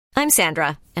I'm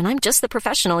Sandra, and I'm just the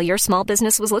professional your small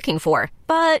business was looking for.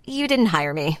 But you didn't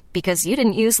hire me because you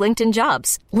didn't use LinkedIn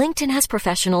Jobs. LinkedIn has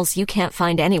professionals you can't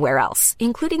find anywhere else,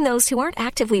 including those who aren't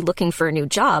actively looking for a new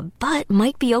job, but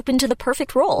might be open to the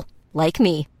perfect role, like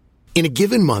me. In a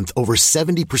given month, over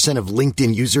 70% of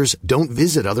LinkedIn users don't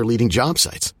visit other leading job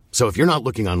sites. So if you're not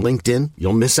looking on LinkedIn,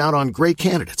 you'll miss out on great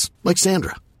candidates like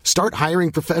Sandra. Start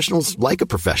hiring professionals like a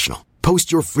professional.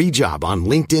 Post your free job on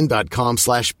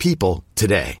linkedin.com/people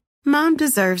today. Mom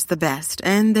deserves the best,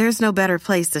 and there's no better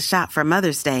place to shop for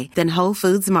Mother's Day than Whole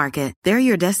Foods Market. They're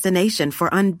your destination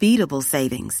for unbeatable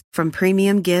savings, from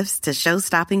premium gifts to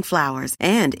show-stopping flowers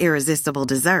and irresistible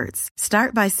desserts.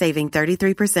 Start by saving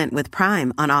 33% with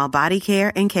Prime on all body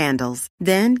care and candles.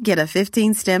 Then get a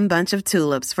 15-stem bunch of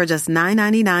tulips for just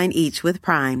 $9.99 each with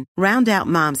Prime. Round out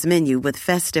Mom's menu with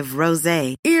festive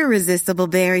rosé, irresistible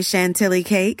berry chantilly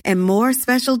cake, and more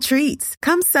special treats.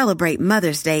 Come celebrate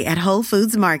Mother's Day at Whole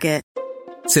Foods Market.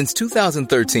 Since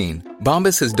 2013,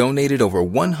 Bombas has donated over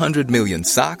 100 million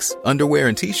socks, underwear,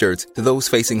 and T-shirts to those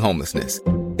facing homelessness.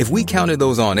 If we counted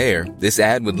those on air, this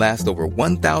ad would last over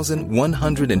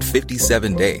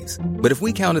 1,157 days. But if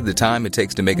we counted the time it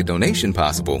takes to make a donation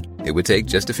possible, it would take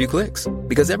just a few clicks.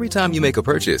 Because every time you make a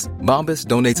purchase, Bombas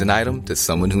donates an item to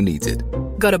someone who needs it.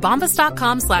 Go to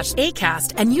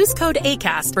bombas.com/ACAST and use code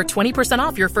ACAST for 20%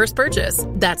 off your first purchase.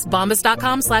 That's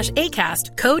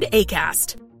bombas.com/ACAST, code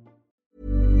ACAST.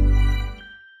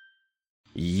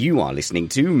 You are listening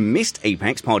to Missed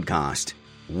Apex Podcast.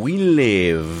 We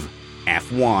live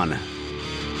F1.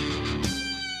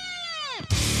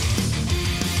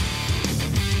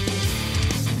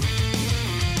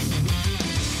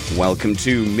 Welcome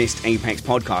to Missed Apex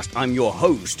Podcast. I'm your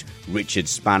host, Richard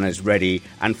Spanners Ready.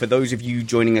 And for those of you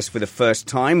joining us for the first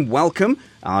time, welcome.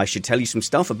 I should tell you some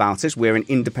stuff about us. We're an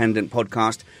independent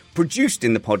podcast produced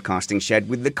in the podcasting shed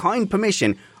with the kind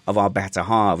permission of our better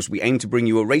halves. We aim to bring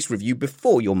you a race review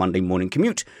before your Monday morning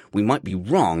commute. We might be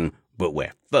wrong, but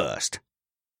we're first.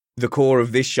 The core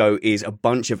of this show is a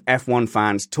bunch of F1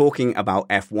 fans talking about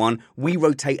F1. We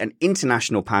rotate an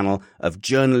international panel of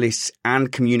journalists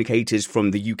and communicators from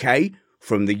the UK,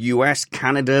 from the US,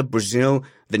 Canada, Brazil,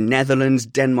 the Netherlands,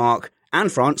 Denmark,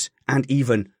 and France, and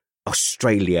even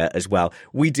Australia as well.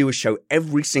 We do a show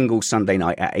every single Sunday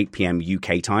night at 8 p.m.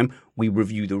 UK time. We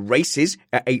review the races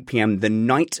at 8 p.m. the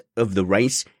night of the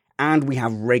race, and we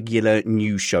have regular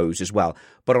news shows as well.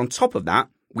 But on top of that,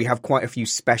 we have quite a few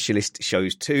specialist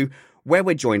shows too, where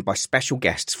we're joined by special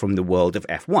guests from the world of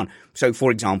F1. So, for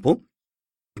example,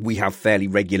 we have fairly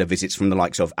regular visits from the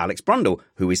likes of Alex Brundle,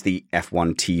 who is the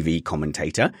F1 TV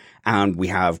commentator. And we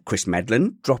have Chris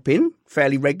Medland drop in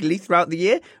fairly regularly throughout the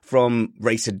year from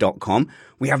Racer.com.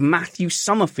 We have Matthew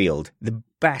Summerfield, the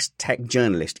best tech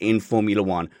journalist in Formula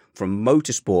One from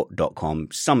Motorsport.com.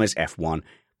 Summers F1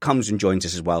 comes and joins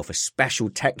us as well for special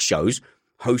tech shows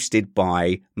hosted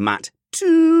by Matt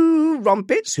Two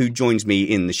Rumpets, who joins me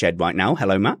in the shed right now.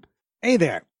 Hello, Matt. Hey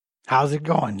there. How's it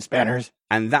going, Spanners?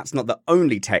 And that's not the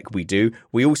only tech we do.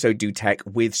 We also do tech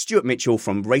with Stuart Mitchell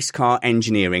from Race Car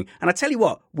Engineering. And I tell you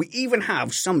what, we even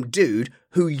have some dude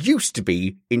who used to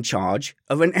be in charge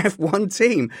of an F1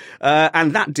 team.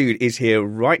 And that dude is here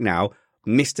right now,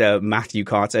 Mr. Matthew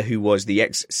Carter, who was the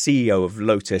ex-CEO of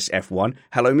Lotus F1.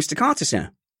 Hello, Mr. Carter, sir.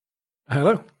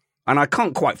 Hello. And I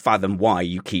can't quite fathom why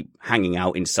you keep hanging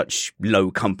out in such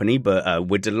low company, but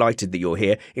we're delighted that you're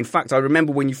here. In fact, I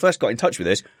remember when you first got in touch with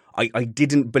us, I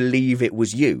didn't believe it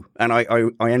was you. And I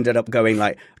ended up going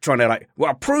trying to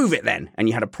well, prove it then. And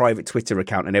you had a private Twitter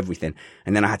account and everything.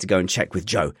 And then I had to go and check with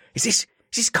Joe. Is this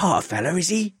Carter fella? Is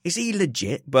he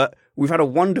legit? But we've had a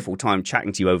wonderful time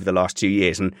chatting to you over the last 2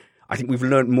 years. And I think we've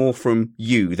learned more from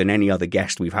you than any other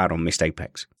guest we've had on Missed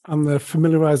Apex. And the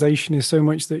familiarization is so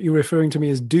much that you're referring to me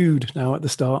as dude now at the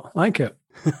start. I like it.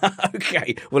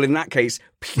 Okay, well, in that case,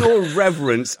 pure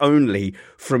reverence only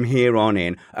from here on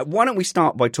in. Why don't we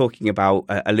start by talking about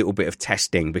a little bit of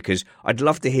testing, because I'd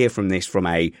love to hear from this from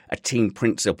a team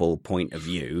principal point of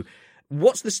view.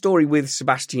 What's the story with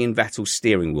Sebastian Vettel's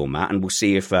steering wheel, Matt? And we'll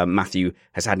see if Matthew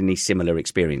has had any similar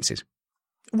experiences.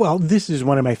 Well, this is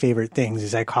one of my favorite things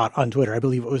as I caught on Twitter. I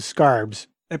believe it was Scarbs.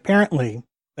 Apparently,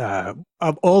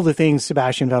 of all the things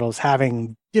Sebastian Vettel's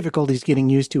having difficulties getting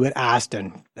used to at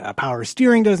Aston, power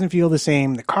steering doesn't feel the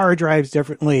same. The car drives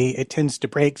differently. It tends to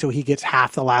brake, so he gets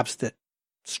half the laps that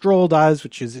Stroll does,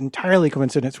 which is entirely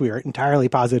coincidence. We are entirely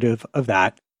positive of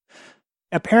that.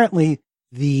 Apparently,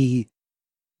 the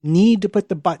need to put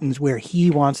the buttons where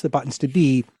he wants the buttons to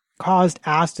be caused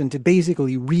Aston to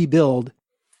basically rebuild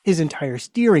his entire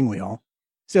steering wheel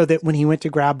so that when he went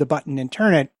to grab the button and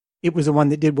turn it, it was the one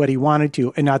that did what he wanted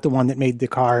to and not the one that made the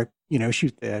car,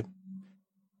 shoot the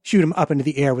shoot them up into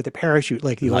the air with a parachute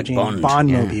like the old James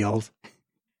Bond mobiles.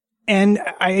 And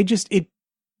it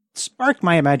sparked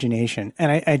my imagination,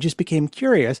 and I just became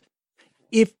curious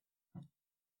if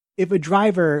a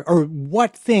driver, or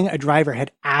what thing a driver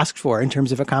had asked for in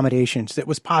terms of accommodations that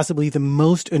was possibly the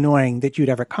most annoying that you'd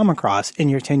ever come across in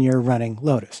your 10-year running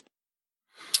Lotus.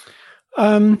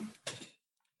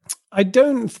 I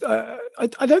don't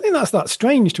think that's that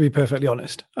strange, to be perfectly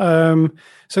honest.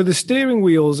 So the steering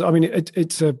wheels, I mean,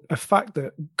 it's a fact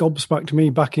that gobsmacked me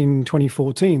back in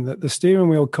 2014 that the steering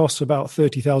wheel costs about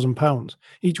 £30,000,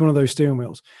 each one of those steering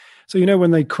wheels. So,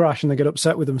 when they crash and they get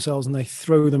upset with themselves and they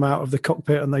throw them out of the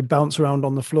cockpit and they bounce around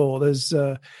on the floor, there's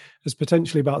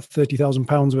potentially about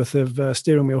 £30,000 worth of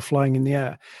steering wheel flying in the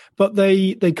air. But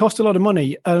they cost a lot of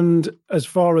money. And as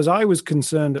far as I was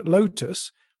concerned at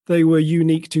Lotus, they were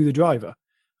unique to the driver.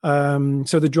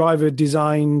 So the driver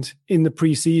designed in the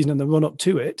pre-season and the run-up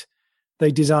to it,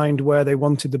 they designed where they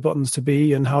wanted the buttons to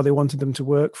be and how they wanted them to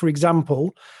work. For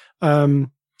example,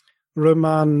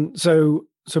 Romain...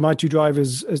 So my two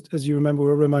drivers, as you remember,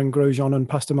 were Romain Grosjean and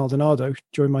Pastor Maldonado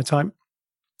during my time.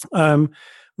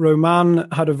 Romain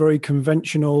had a very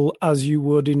conventional, as you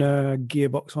would in a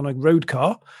gearbox on a road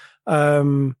car,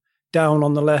 down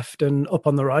on the left and up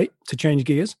on the right to change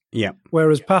gears. Yeah.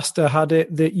 Whereas Pastor had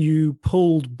it that you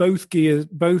pulled both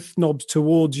knobs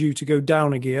towards you to go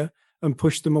down a gear and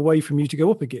pushed them away from you to go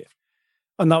up a gear.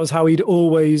 And that was how he'd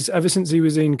always, ever since he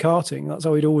was in karting, that's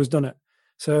how he'd always done it.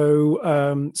 So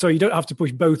you don't have to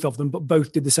push both of them, but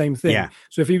both did the same thing. Yeah.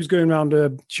 So if he was going around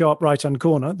a sharp right-hand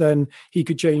corner, then he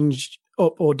could change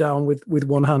up or down with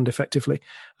one hand effectively.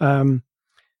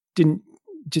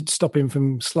 Did stop him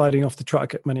from sliding off the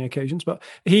track at many occasions, but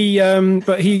he so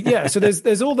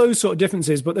there's all those sort of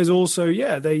differences, but there's also,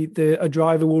 a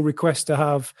driver will request to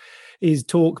have his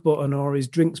talk button or his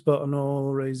drinks button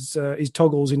or his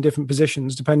toggles in different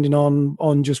positions, depending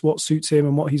on just what suits him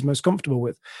and what he's most comfortable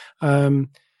with.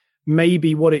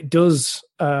 Maybe what it does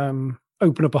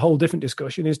open up a whole different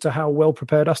discussion as to how well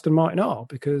prepared Aston Martin are,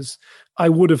 because I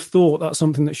would have thought that's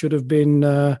something that should have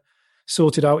been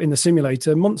sorted out in the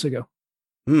simulator months ago.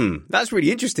 That's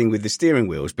really interesting with the steering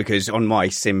wheels, because on my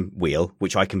sim wheel,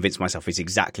 which I convinced myself is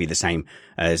exactly the same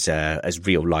as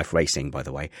real life racing, by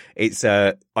the way, it's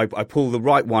I pull the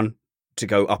right one to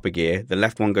go up a gear, the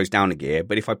left one goes down a gear,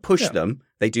 but if I push them,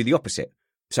 they do the opposite.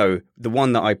 So the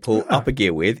one that I pull up a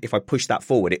gear with, if I push that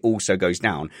forward, it also goes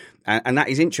down. And that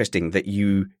is interesting that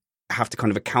you have to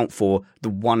kind of account for the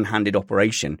one-handed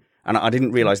operation. And I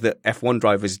didn't realize that F1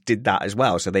 drivers did that as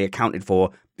well. So they accounted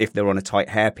for, if they're on a tight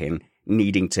hairpin,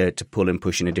 needing to pull and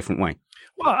push in a different way.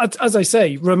 Well, as I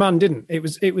say, Romain didn't. It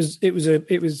was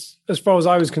as far as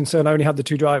I was concerned, I only had the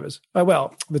two drivers.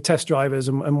 The test drivers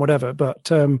and whatever.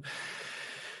 But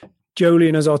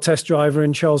Jolyon as our test driver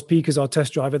and Charles Pic as our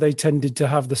test driver, they tended to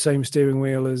have the same steering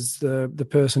wheel as the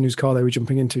person whose car they were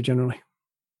jumping into generally.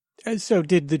 So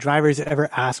did the drivers ever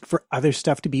ask for other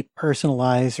stuff to be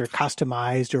personalized or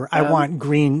customized, or I want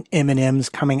green M&Ms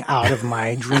coming out of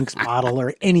my drinks bottle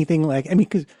or anything like,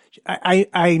 because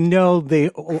I know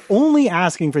they are only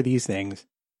asking for these things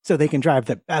so they can drive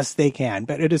the best they can.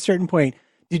 But at a certain point,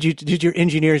 did your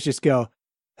engineers just go,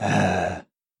 I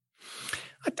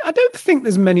don't think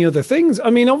there's many other things. I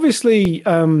mean, obviously,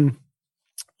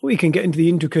 we can get into the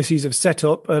intricacies of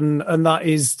setup, and that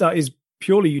is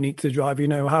purely unique to the driver,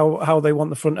 how they want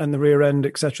the front end, the rear end,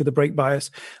 etc., the brake bias,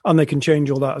 and they can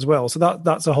change all that as well. So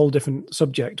that's a whole different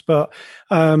subject. But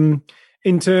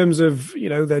in terms of,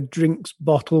 their drinks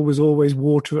bottle was always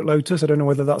water at Lotus. I don't know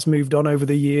whether that's moved on over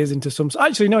the years into some...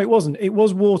 Actually, no, it wasn't. It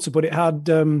was water, but it had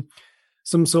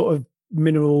some sort of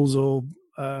minerals or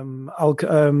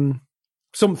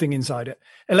something inside it.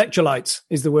 Electrolytes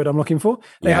is the word I'm looking for.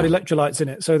 They had electrolytes in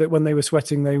it so that when they were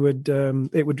sweating, they would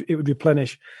it would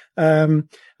replenish.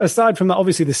 Aside from that,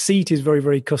 obviously the seat is very,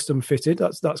 very custom fitted.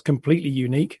 That's completely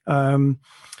unique.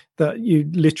 That you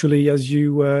literally,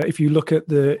 if you look at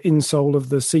the insole of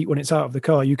the seat when it's out of the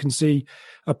car, you can see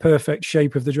a perfect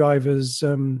shape of the driver's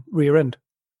rear end.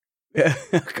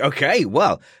 Okay,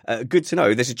 well, good to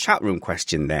know. There's a chat room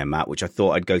question there, Matt, which I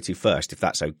thought I'd go to first, if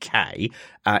that's okay.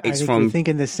 It's from... We're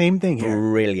thinking the same thing here.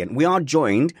 Brilliant. We are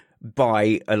joined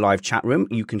by a live chat room.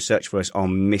 You can search for us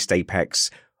on Missed Apex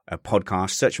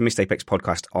podcast. Search for Missed Apex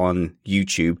podcast on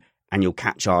YouTube, and you'll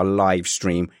catch our live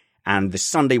stream. And the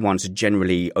Sunday ones are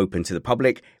generally open to the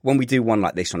public. When we do one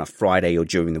like this on a Friday or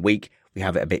during the week, we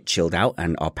have it a bit chilled out,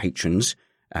 and our patrons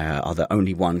are the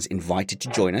only ones invited to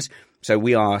join us. So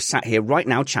we are sat here right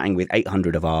now chatting with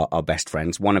 800 of our best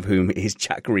friends, one of whom is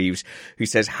Jack Reeves, who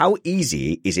says, how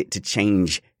easy is it to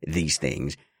change these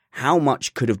things? How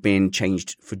much could have been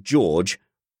changed for George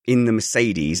in the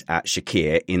Mercedes at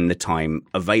Shakir in the time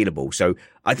available? So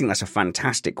I think that's a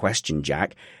fantastic question,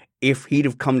 Jack. If he'd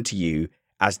have come to you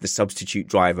as the substitute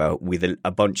driver with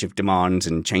a bunch of demands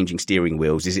and changing steering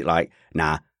wheels, is it like,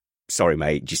 nah, sorry,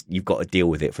 mate, just you've got to deal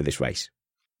with it for this race?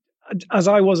 As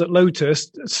I was at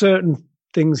Lotus, certain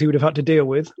things he would have had to deal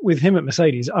with him at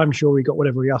Mercedes, I'm sure he got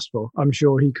whatever he asked for. I'm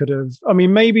sure he could have. I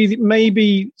mean,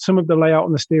 maybe some of the layout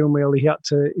on the steering wheel he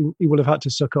would have had to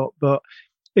suck up, but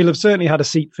he'll have certainly had a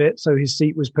seat fit, so his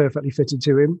seat was perfectly fitted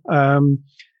to him.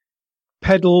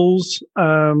 Pedals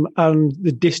and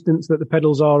the distance that the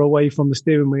pedals are away from the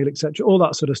steering wheel, etc. All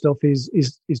that sort of stuff is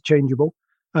changeable,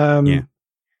 and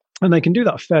they can do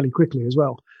that fairly quickly as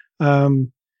well.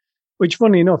 Which,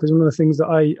 funnily enough, is one of the things that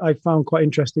I found quite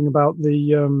interesting about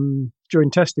the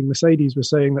during testing. Mercedes was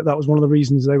saying that was one of the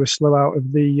reasons they were slow out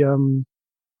of the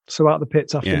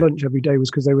pits after lunch every day,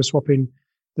 was because they were swapping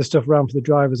the stuff around for the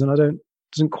drivers, and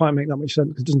doesn't quite make that much sense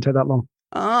because it doesn't take that long.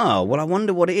 Oh, well, I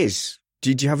wonder what it is.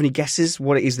 Did you have any guesses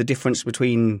what it is, the difference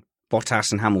between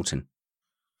Bottas and Hamilton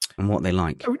and what they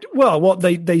like? Well, what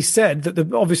they said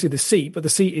that obviously the seat, but the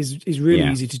seat is really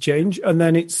easy to change, and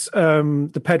then it's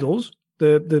the pedals.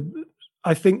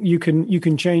 I think you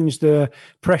can change the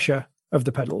pressure of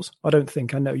the pedals. I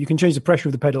know you can change the pressure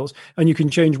of the pedals, and you can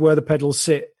change where the pedals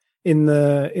sit in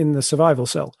the survival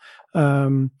cell,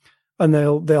 and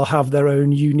they'll have their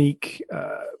own unique,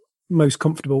 most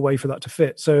comfortable way for that to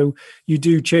fit. So you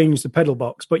do change the pedal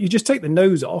box, but you just take the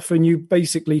nose off, and you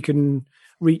basically can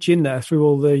reach in there through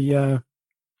all the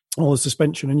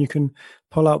suspension, and you can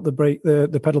pull out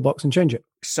the pedal box and change it.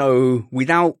 So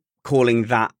without calling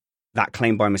that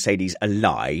claim by Mercedes a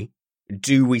lie,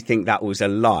 do we think that was a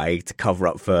lie to cover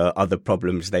up for other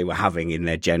problems they were having in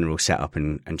their general setup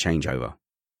and changeover?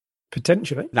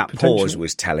 Potentially. Pause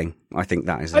was telling. I think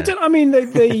that is.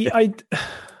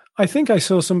 I think I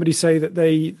saw somebody say that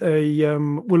they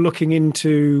were looking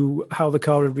into how the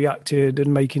car had reacted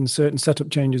and making certain setup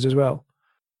changes as well.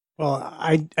 Well,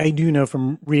 I do know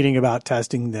from reading about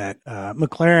testing that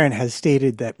McLaren has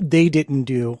stated that they didn't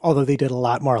do, although they did a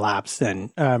lot more laps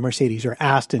than Mercedes or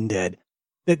Aston did,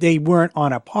 that they weren't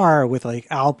on a par with like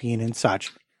Alpine and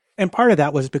such. And part of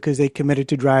that was because they committed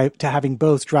to having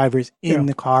both drivers in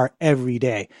the car every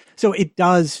day. So it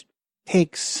does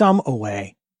take some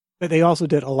away, but they also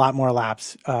did a lot more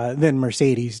laps than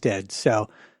Mercedes did. So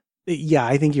yeah,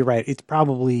 I think you're right. It's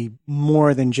probably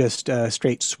more than just a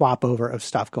straight swap over of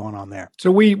stuff going on there.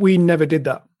 So we never did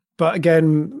that. But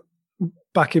again,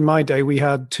 back in my day, we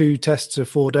had 2 tests of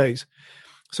 4 days.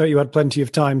 So you had plenty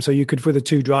of time. So you could, for the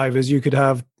 2 drivers, you could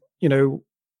have,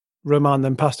 Romain,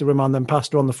 then Pastor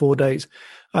on the 4 days.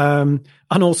 And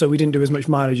also we didn't do as much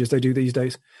mileage as they do these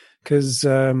days. Because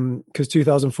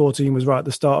 2014 was right at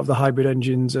the start of the hybrid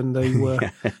engines, and they were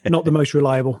not the most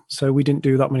reliable. So we didn't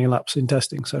do that many laps in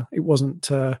testing. So it wasn't.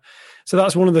 So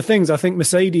that's one of the things. I think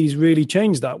Mercedes really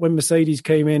changed that. When Mercedes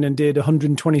came in and did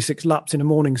 126 laps in a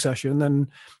morning session,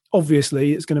 then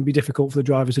obviously it's going to be difficult for the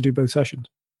drivers to do both sessions.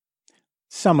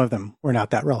 Some of them were not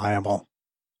that reliable.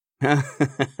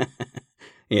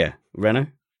 Yeah. Renault?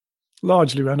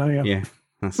 Largely Renault, yeah. Yeah,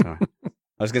 that's all right.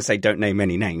 I was going to say don't name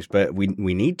any names, but we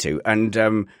need to. And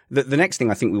the next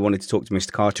thing I think we wanted to talk to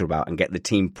Mr. Carter about and get the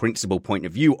team principal point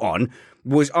of view on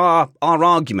was our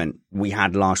argument we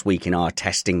had last week in our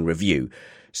testing review.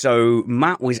 So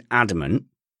Matt was adamant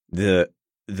that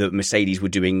Mercedes were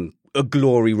doing a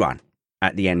glory run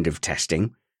at the end of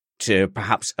testing to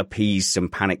perhaps appease some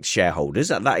panicked shareholders.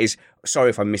 That is, sorry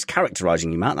if I'm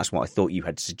mischaracterizing you, Matt. That's what I thought you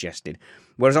had suggested.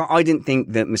 Whereas I didn't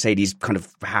think that Mercedes kind of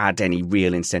had any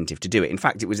real incentive to do it. In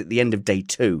fact, it was at the end of day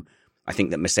 2, I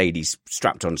think, that Mercedes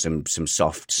strapped on some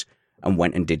softs and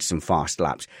went and did some fast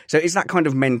laps. So is that kind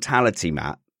of mentality,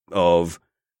 Matt, of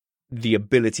the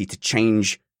ability to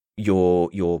change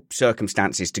your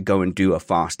circumstances to go and do a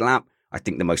fast lap? I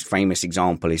think the most famous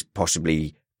example is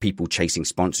possibly people chasing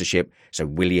sponsorship. So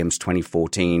Williams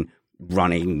 2014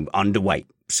 running underweight,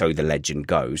 so the legend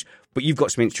goes. But you've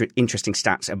got some interesting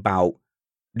stats about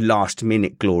last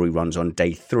minute glory runs on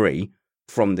day 3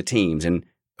 from the teams, and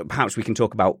perhaps we can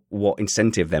talk about what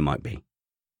incentive there might be.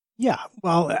 Yeah,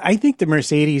 well, I think the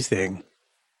Mercedes thing,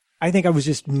 I think I was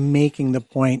just making the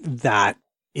point that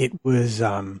it was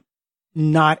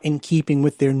not in keeping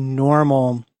with their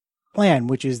normal plan,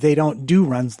 which is they don't do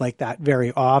runs like that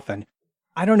very often.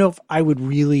 I don't know if I would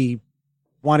really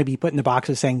want to be put in the box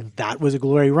of saying that was a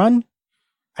glory run.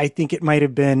 I think it might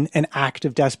have been an act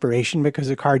of desperation because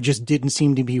the car just didn't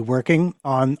seem to be working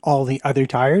on all the other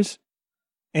tires.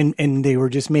 And they were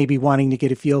just maybe wanting to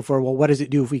get a feel for, well, what does it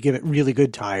do if we give it really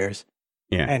good tires?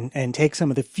 Yeah. And take some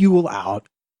of the fuel out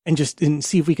and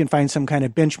see if we can find some kind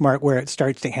of benchmark where it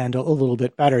starts to handle a little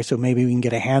bit better. So maybe we can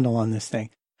get a handle on this thing.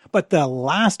 But the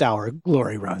last hour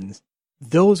glory runs,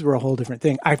 those were a whole different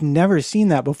thing. I've never seen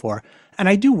that before. And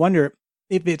I do wonder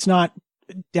if it's not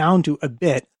down to a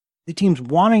bit the teams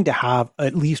wanting to have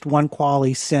at least one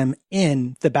quali sim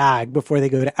in the bag before they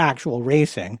go to actual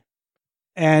racing.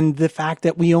 And the fact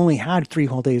that we only had 3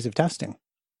 whole days of testing.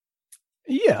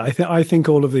 Yeah, I think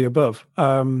all of the above.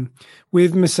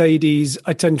 With Mercedes,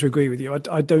 I tend to agree with you.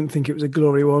 I don't think it was a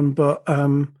glory one, but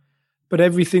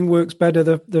everything works better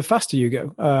the faster you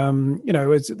go.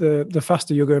 It's the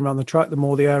faster you're going around the track, the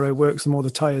more the aero works, the more the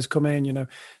tires come in.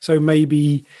 So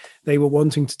maybe they were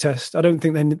wanting to test. I don't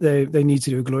think they need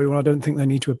to do a glory one. I don't think they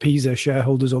need to appease their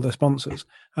shareholders or their sponsors.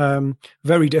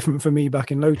 Very different for me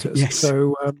back in Lotus. Yes.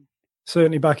 So.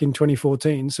 Certainly back in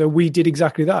 2014. So we did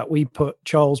exactly that. We put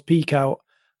Charles Peak out,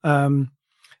 and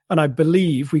I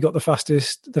believe we got the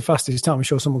fastest time. I'm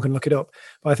sure someone can look it up,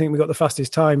 but I think we got the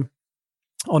fastest time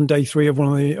on day 3 of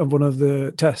one of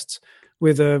the tests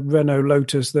with a Renault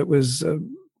Lotus that was a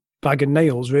bag of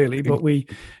nails, really. But we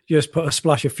just put a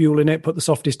splash of fuel in it, put the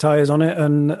softest tires on it,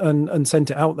 and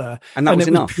sent it out there. And that was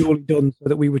enough. Was purely done so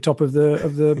that we were top of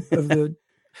the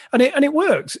and it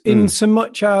worked in so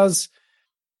much as.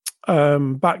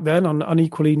 Back then and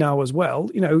equally now as well,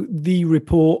 the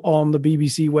report on the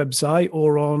BBC website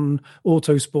or on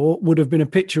Autosport would have been a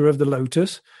picture of the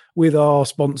Lotus with our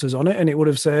sponsors on it, and it would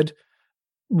have said,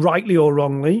 rightly or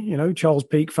wrongly, Charles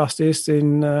Peak fastest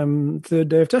in 3rd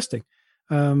day of testing,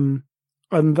 and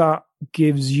that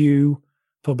gives you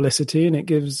publicity and it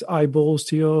gives eyeballs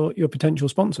to your potential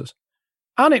sponsors,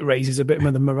 and it raises a bit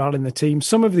of the morale in the team.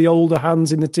 Some of the older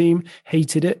hands in the team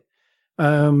hated it.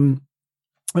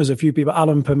 There's a few people.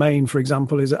 Alan Permain, for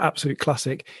example, is an absolute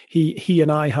classic. He and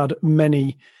I had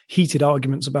many heated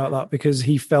arguments about that because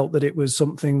he felt that it was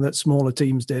something that smaller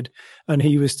teams did, and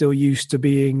he was still used to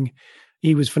being.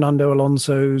 He was Fernando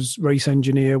Alonso's race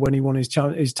engineer when he won his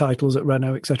titles at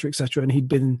Renault, etc., and he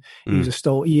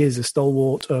is a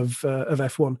stalwart of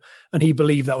F1, and he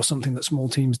believed that was something that small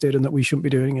teams did and that we shouldn't be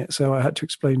doing it. So I had to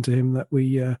explain to him that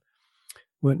we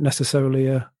weren't necessarily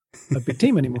a big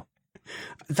team anymore.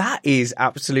 That is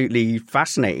absolutely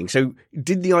fascinating. So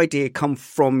did the idea come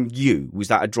from you? Was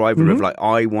that a driver of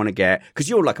I want to get, because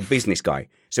you're like a business guy.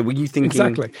 So were you thinking?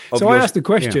 Exactly. So I asked the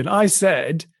question. Yeah. I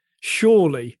said,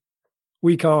 surely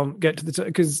we can't get to the,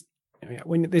 because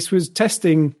when this was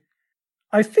testing,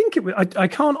 I think it was, I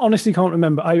can't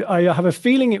remember. I have a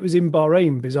feeling it was in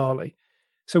Bahrain, bizarrely.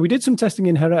 So we did some testing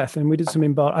in Jerez and we did some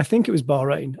in I think it was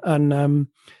Bahrain.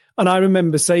 And I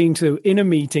remember saying in a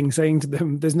meeting to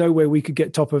them, there's no way we could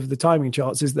get top of the timing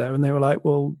charts, is there? And they were like,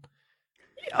 well,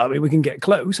 yeah, I mean, we can get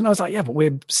close. And I was like, yeah, but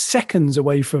we're seconds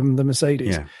away from the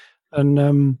Mercedes. Yeah.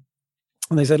 And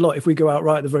they said, look, if we go out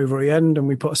right at the very, very end and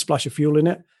we put a splash of fuel in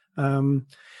it.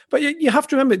 But you have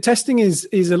to remember, testing is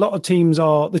a lot of teams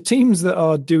the teams that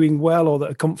are doing well or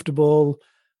that are comfortable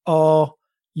are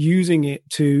using it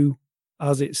to,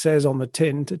 as it says on the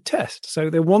tin, to test. So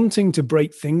they're wanting to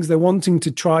break things. They're wanting to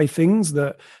try things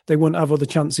that they wouldn't have other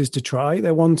chances to try.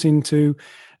 They're wanting to,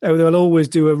 they'll always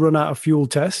do a run out of fuel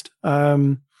test,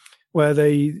 where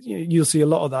you'll see a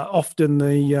lot of that. Often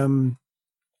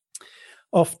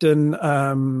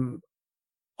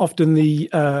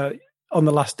on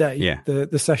the last day,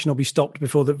 the session will be stopped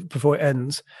before it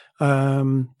ends,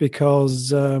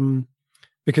 because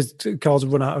cars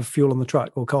have run out of fuel on the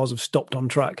track, or cars have stopped on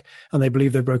track and they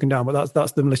believe they've broken down, but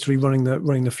that's them literally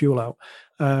running the fuel out.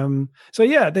 So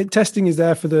yeah, the testing is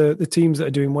there for the teams that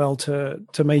are doing well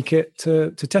to make it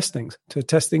to test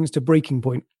things to breaking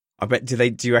point. I bet.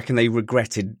 Do you reckon they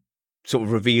regretted sort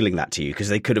of revealing that to you, because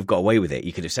they could have got away with it?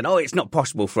 You could have said, "Oh, it's not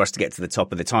possible for us to get to the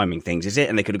top of the timing things, is it?"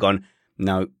 And they could have gone,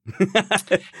 "No,"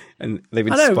 and they've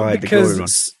inspired the glory run.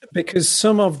 Because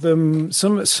some of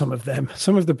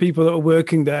the people that were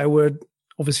working there were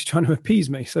obviously trying to appease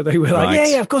me. So they were like,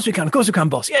 yeah, of course we can,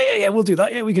 boss. Yeah, we'll do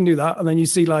that. Yeah, we can do that. And then you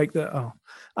see like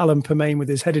Alan Permain with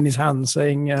his head in his hands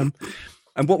saying. And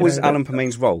what was Alan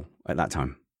Permain's role at that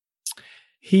time?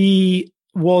 He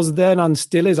was then and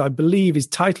still is, I believe, his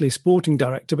title is sporting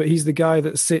director, but he's the guy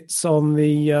that sits on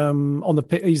the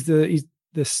pit. He's the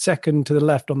second to the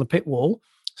left on the pit wall.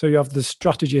 So you have the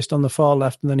strategist on the far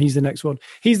left, and then he's the next one.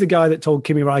 He's the guy that told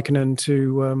Kimi Räikkönen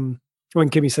to, when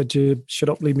Kimi said to shut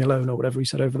up, leave me alone, or whatever he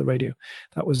said over the radio.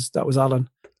 That was Alan.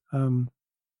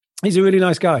 He's a really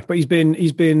nice guy, but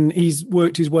he's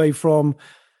worked his way from,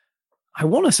 I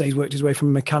want to say he's worked his way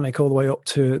from mechanic all the way up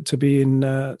to being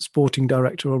sporting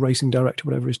director or racing director,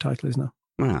 whatever his title is now.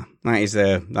 Wow,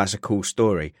 that's a cool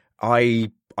story.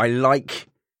 I like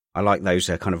I like those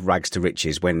kind of rags to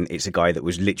riches when it's a guy that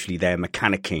was literally there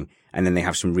mechanicking and then they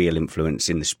have some real influence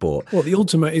in the sport. Well, the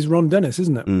ultimate is Ron Dennis,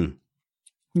 isn't it? Mm.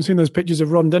 You've seen those pictures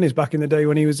of Ron Dennis back in the day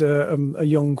when he was a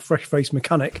young, fresh-faced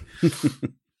mechanic.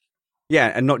 Yeah,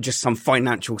 and not just some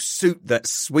financial suit that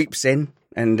sweeps in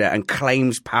and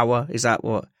claims power. Is that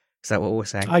what we're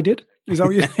saying? I did. Is that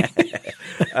what you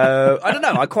I don't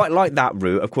know. I quite like that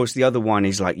route. Of course, the other one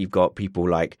is like you've got people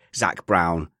like Zach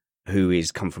Brown, who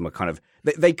is come from a kind of...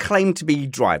 They claim to be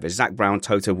drivers. Zach Brown,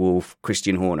 Toto Wolff,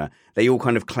 Christian Horner. They all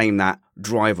kind of claim that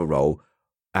driver role.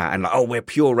 And like, oh, we're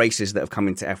pure racers that have come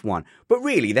into F1. But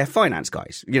really, they're finance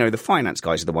guys. You know, the finance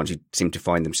guys are the ones who seem to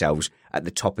find themselves at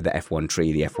the top of the F1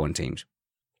 tree, the F1 teams.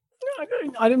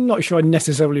 I'm not sure I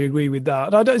necessarily agree with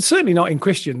that. Certainly not in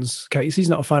Christian's case. He's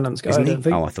not a finance guy. Isn't he? I don't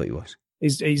think. Oh, I thought he was.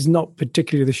 He's not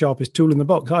particularly the sharpest tool in the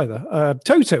box either.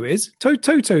 Toto is.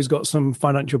 Toto's got some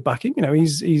financial backing. You know,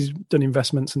 he's done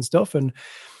investments and stuff, and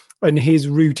his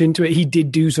route into it. He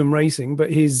did do some racing,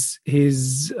 but his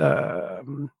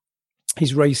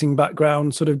racing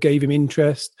background sort of gave him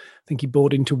interest. I think he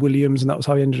bought into Williams, and that was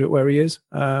how he ended up where he is.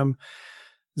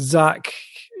 Zach,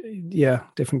 yeah,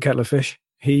 different kettle of fish.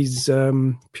 He's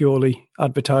purely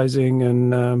advertising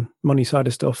and money side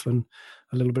of stuff and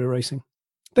a little bit of racing.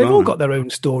 They've all got their own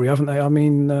story, haven't they? I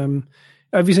mean,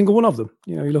 every single one of them.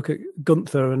 You know, you look at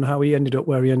Gunther and how he ended up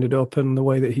where he ended up and the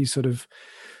way that he sort of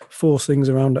forced things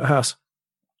around at Haas.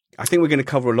 I think we're going to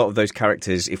cover a lot of those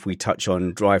characters if we touch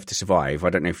on Drive to Survive. I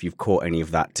don't know if you've caught any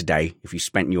of that today, if you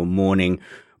spent your morning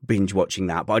binge watching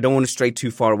that, but I don't want to stray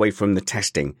too far away from the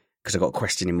testing because I've got a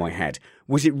question in my head.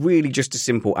 Was it really just as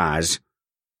simple as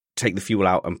take the fuel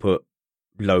out and put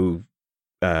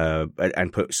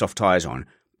put soft tyres on?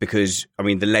 Because, I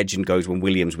mean, the legend goes when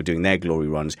Williams were doing their glory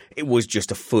runs, it was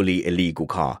just a fully illegal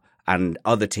car. And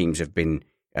other teams have been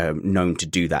known to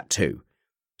do that too.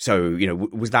 So, you know,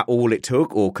 was that all it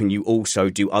took? Or can you also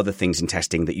do other things in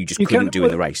testing that you just couldn't do in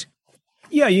the race?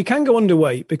 Yeah, you can go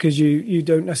underweight because you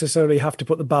don't necessarily have to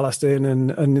put the ballast in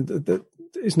and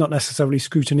it's not necessarily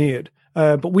scrutineered.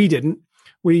 But we didn't.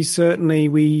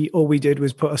 All we did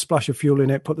was put a splash of fuel in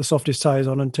it, put the softest tyres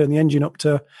on and turn the engine up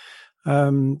to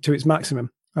its maximum.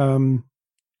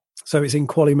 So it's in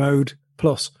quali mode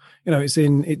plus, you know, it's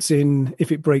in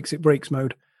if it breaks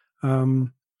mode.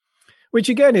 Which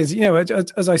again is, you know,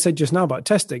 as I said just now about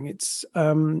testing, it's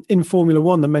in Formula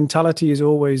One, the mentality is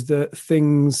always that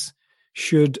things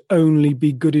should only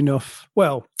be good enough.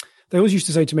 Well, they always used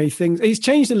to say to me it's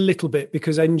changed a little bit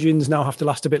because engines now have to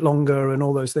last a bit longer and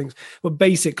all those things. But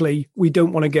basically, we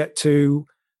don't want to get to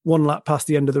one lap past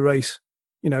the end of the race.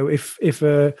 You know, if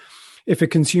a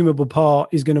consumable part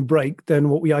is going to break, then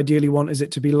what we ideally want is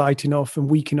it to be light enough and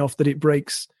weak enough that it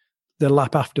breaks the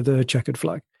lap after the checkered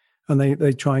flag. And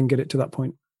they try and get it to that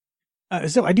point.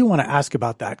 So I do want to ask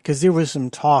about that because there was some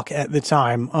talk at the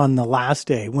time on the last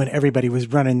day when everybody was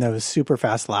running those super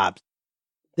fast laps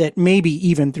that maybe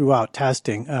even throughout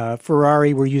testing,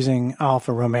 Ferrari were using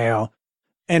Alfa Romeo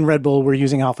and Red Bull were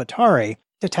using AlphaTauri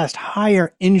to test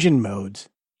higher engine modes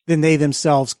than they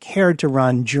themselves cared to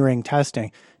run during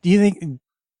testing. Do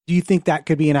you think that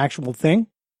could be an actual thing?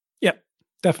 Yeah,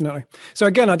 definitely. So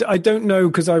again, I don't know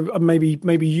because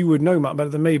maybe you would know, Matt, better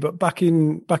than me. But back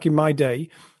in my day,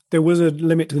 there was a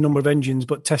limit to the number of engines,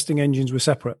 but testing engines were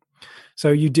separate. So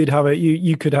you did have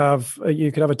you could have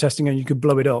a testing engine, you could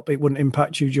blow it up. It wouldn't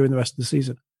impact you during the rest of the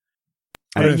season.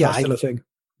 I don't know if that's still a thing.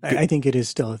 I think it is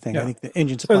still a thing. Yeah. I think the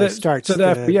engine supply starts.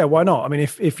 So yeah, why not? I mean,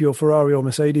 if you're Ferrari or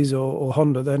Mercedes or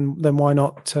Honda, then why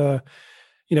not?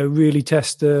 Really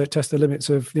test the limits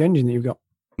of the engine that you've got.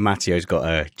 Matteo's got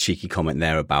a cheeky comment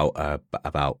there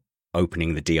about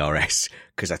opening the DRS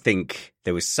because I think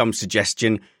there was some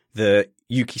suggestion that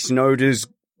Yuki Tsunoda's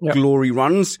glory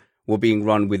runs were being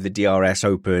run with the DRS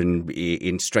open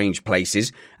in strange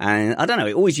places. And I don't know,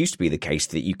 it always used to be the case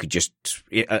that you could just,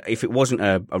 if it wasn't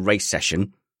a race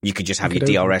session, you could just have your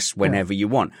DRS whenever you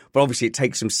want. But obviously it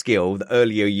takes some skill. The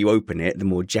earlier you open it, the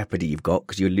more jeopardy you've got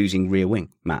because you're losing rear wing,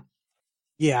 Matt.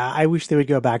 Yeah, I wish they would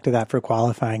go back to that for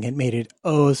qualifying. It made it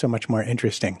so much more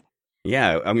interesting.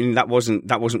 Yeah, I mean, that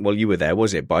wasn't while you were there,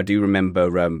 was it? But I do remember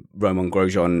Romain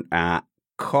Grosjean at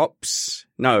Copse.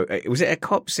 No, was it at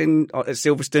Copse at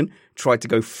Silverstone? Tried to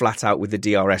go flat out with the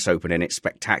DRS open and it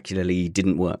spectacularly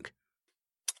didn't work.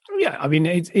 Yeah, I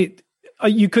mean,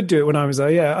 you could do it when I was there,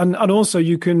 yeah. And also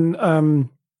you can,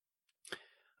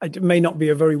 it may not be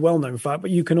a very well-known fact,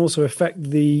 but you can also affect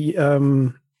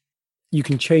you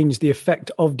can change the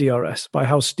effect of DRS by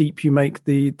how steep you make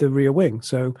the rear wing.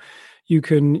 So you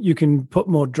can put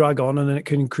more drag on and then it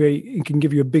can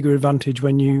give you a bigger advantage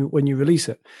when you release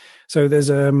it. So there's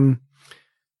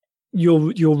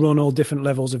you'll run all different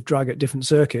levels of drag at different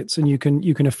circuits, and you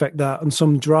can affect that. And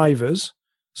some drivers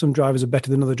are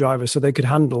better than other drivers, so they could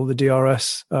handle the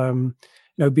DRS,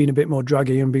 being a bit more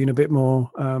draggy and being a bit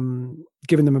more,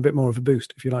 giving them a bit more of a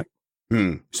boost, if you like.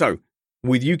 So,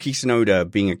 with Yuki Tsunoda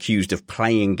being accused of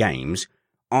playing games,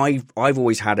 I've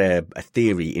always had a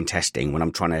theory in testing when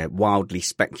I'm trying to wildly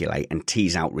speculate and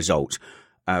tease out results,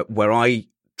 where I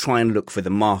try and look for the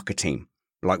marker team,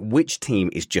 like which team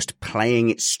is just playing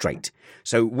it straight.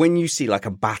 So when you see like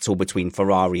a battle between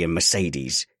Ferrari and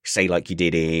Mercedes, say like you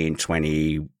did in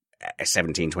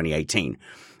 2017, 2018,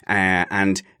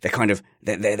 and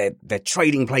they're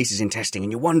trading places in testing,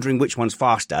 and you're wondering which one's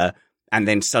faster, and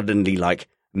then suddenly like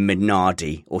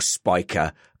Minardi or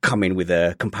Spiker come in with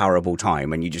a comparable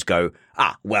time, and you just go,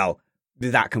 well,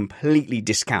 that completely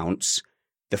discounts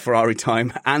the Ferrari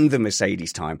time and the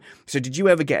Mercedes time. So did you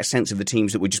ever get a sense of the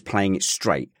teams that were just playing it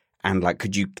straight? And like,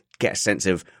 could you get a sense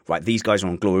of, right, these guys are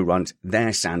on glory runs,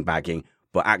 they're sandbagging,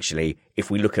 but actually,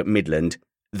 if we look at Midland,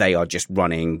 they are just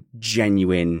running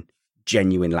genuine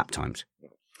lap times?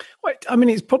 Well, I mean,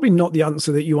 it's probably not the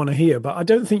answer that you want to hear, but I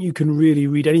don't think you can really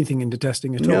read anything into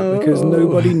testing at all, because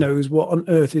nobody knows what on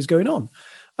earth is going on.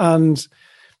 And,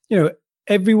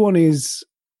 everyone's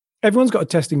got a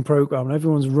testing program, and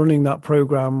everyone's running that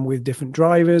program with different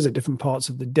drivers at different parts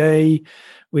of the day,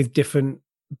 with different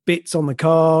bits on the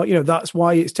car. That's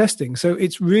why it's testing. So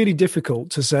it's really difficult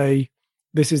to say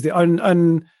this is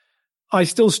and I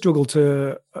still struggle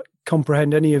to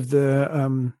comprehend any of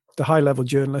the high level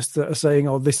journalists that are saying,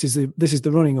 this is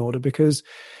the running order, because,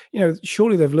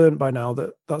 surely they've learned by now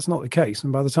that that's not the case.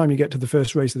 And by the time you get to the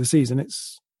first race of the season,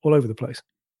 it's all over the place.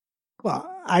 Well,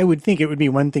 I would think it would be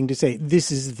one thing to say,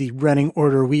 this is the running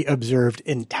order we observed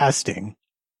in testing,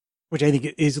 which I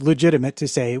think is legitimate to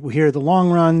say, well, here are the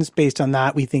long runs. Based on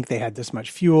that, we think they had this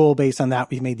much fuel. Based on that,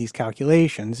 we made these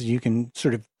calculations. You can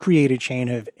sort of create a chain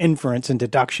of inference and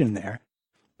deduction there.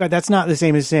 But that's not the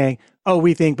same as saying,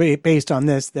 we think based on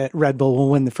this that Red Bull will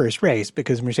win the first race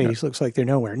because Mercedes looks like they're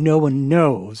nowhere. No one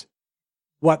knows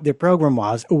what their program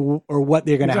was or what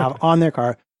they're going to have on their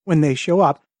car when they show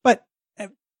up. But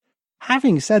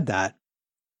having said that,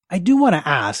 I do want to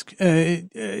ask,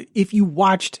 if you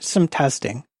watched some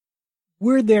testing,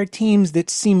 were there teams that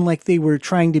seemed like they were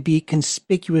trying to be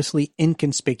conspicuously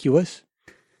inconspicuous?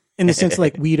 In the sense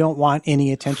like, we don't want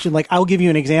any attention. Like, I'll give you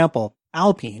an example.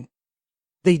 Alpine,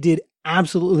 they did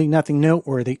absolutely nothing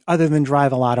noteworthy other than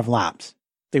drive a lot of laps.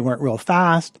 They weren't real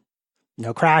fast,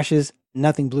 no crashes,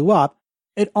 nothing blew up.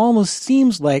 It almost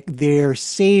seems like they're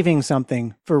saving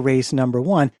something for race number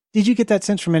one. Did you get that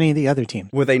sense from any of the other teams?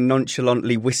 Were they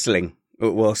nonchalantly whistling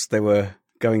whilst they were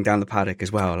going down the paddock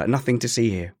as well? Like, nothing to see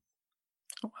here.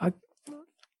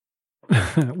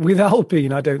 With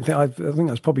Alpine, I think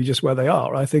that's probably just where they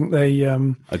are. I think they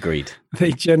agreed.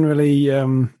 They generally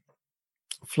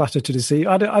flatter to deceive.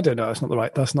 I don't know. That's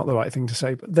not the right thing to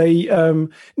say. But they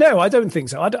no, I don't think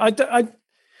so.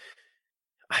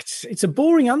 It's a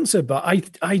boring answer, but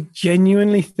I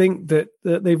genuinely think that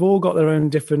they've all got their own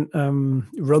different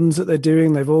runs that they're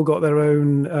doing. They've all got their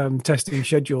own testing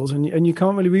schedules, and you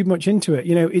can't really read much into it.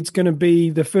 It's going to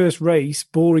be the first race,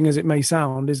 boring as it may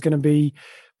sound, is going to be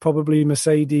probably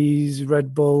Mercedes,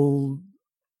 Red Bull,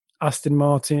 Aston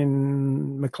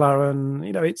Martin, McLaren.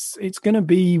 It's going to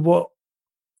be what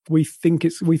we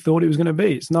thought it was going to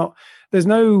be. It's not. There's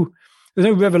no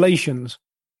revelations.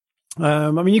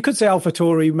 I mean, you could say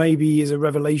AlphaTauri maybe is a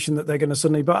revelation that they're going to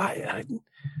suddenly, but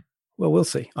well, we'll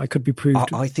see. I could be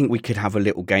proved. I think we could have a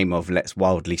little game of let's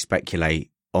wildly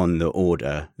speculate on the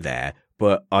order there.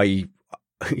 But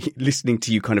listening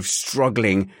to you kind of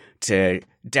struggling to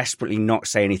desperately not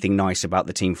say anything nice about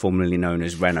the team formerly known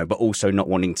as Renault, but also not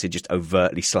wanting to just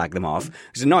overtly slag them off.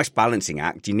 It's a nice balancing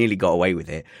act. You nearly got away with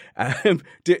it.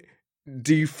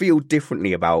 Do you feel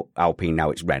differently about Alpine now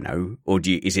it's Renault, or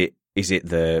is it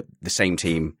the same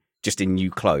team just in new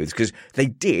clothes? Because they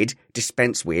did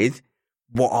dispense with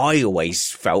what I always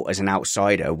felt as an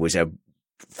outsider was a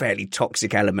fairly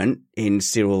toxic element in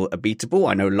Cyril Abiteboul.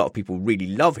 I know a lot of people really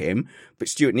love him, but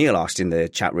Stuart Neal asked in the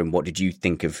chat room, what did you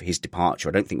think of his departure?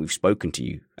 I don't think we've spoken to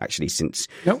you actually since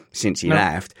he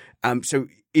left. So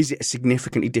is it a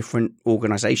significantly different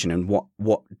organisation, and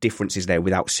what difference is there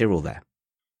without Cyril there?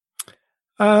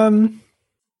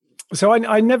 So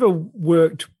I never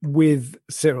worked with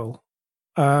Cyril.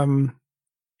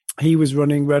 He was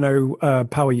running Renault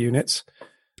power units.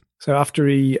 So after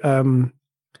he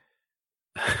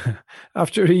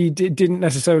didn't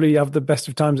necessarily have the best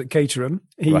of times at Caterham,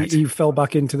 he fell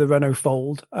back into the Renault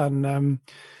fold, and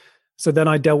So then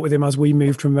I dealt with him as we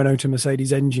moved from Renault to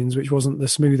Mercedes engines, which wasn't the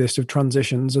smoothest of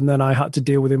transitions. And then I had to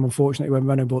deal with him, unfortunately, when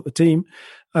Renault bought the team.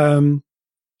 And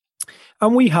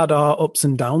we had our ups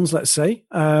and downs, let's say.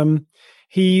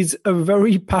 He's a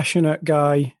very passionate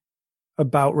guy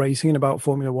about racing and about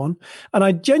Formula One. And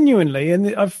I genuinely,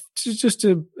 and I've just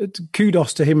a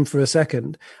kudos to him for a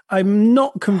second, I'm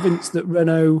not convinced that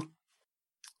Renault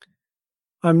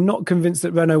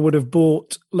would have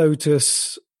bought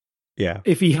Lotus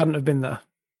if he hadn't have been there.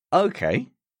 Okay.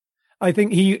 I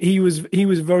think he was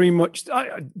very much,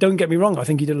 don't get me wrong, I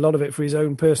think he did a lot of it for his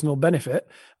own personal benefit.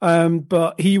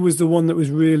 But he was the one that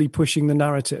was really pushing the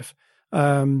narrative.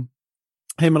 Him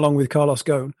along with Carlos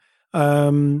Ghosn.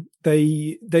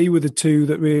 They were the two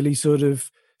that really sort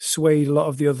of swayed a lot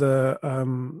of the other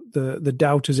the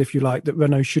doubters, if you like, that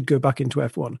Renault should go back into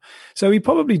F1. So he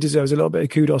probably deserves a little bit of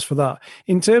kudos for that.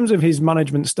 In terms of his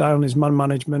management style and his man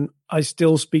management, I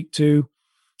still spoke to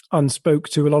a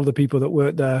lot of the people that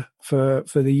worked there for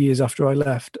the years after I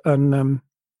left, and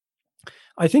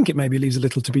I think it maybe leaves a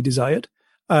little to be desired.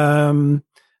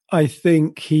 I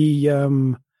think he.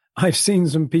 I've seen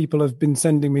some people have been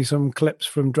sending me some clips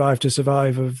from Drive to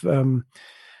Survive of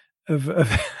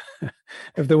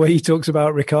the way he talks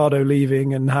about Ricciardo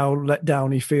leaving and how let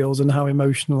down he feels and how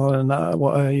emotional and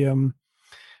what an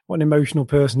emotional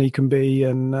person he can be.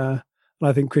 And I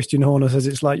think Christian Horner says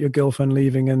it's like your girlfriend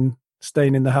leaving and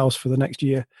staying in the house for the next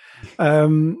year.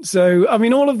 So, I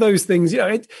mean, all of those things,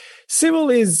 Cyril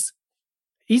he's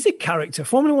a character.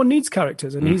 Formula One needs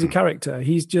characters, and he's a character.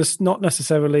 He's just not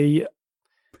necessarily,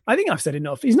 I think I've said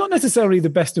enough. He's not necessarily the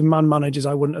best of man managers,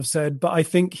 I wouldn't have said, but I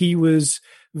think he was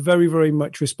very, very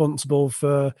much responsible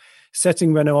for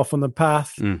setting Renault off on the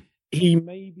path. He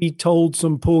maybe told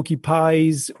some porky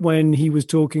pies when he was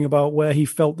talking about where he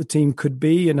felt the team could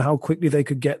be and how quickly they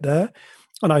could get there.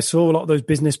 And I saw a lot of those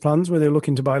business plans where they were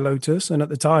looking to buy Lotus. And at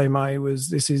the time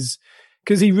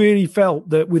because he really felt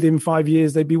that within 5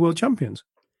 years they'd be world champions.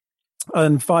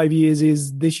 And 5 years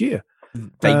is this year.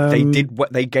 They did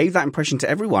what they gave that impression to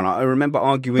everyone. I remember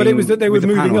arguing, but it was that they were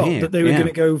moving up, here. That they were going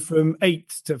to go from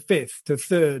 8th to 5th to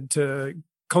 3rd to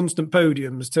constant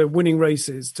podiums to winning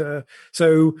races.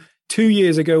 So 2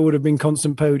 years ago would have been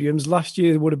constant podiums. Last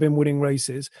year would have been winning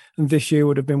races, and this year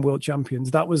would have been world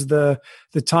champions. That was the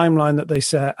timeline that they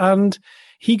set, and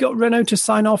he got Renault to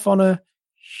sign off on a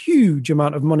huge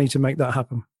amount of money to make that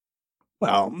happen.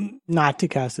 Well, not to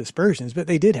cast aspersions, but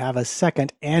they did have a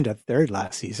second and a third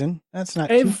last season. That's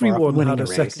not everyone had a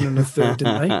second and a third,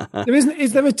 didn't they?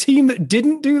 Is there a team that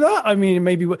didn't do that? I mean,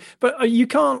 maybe, but you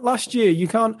can't. Last year, you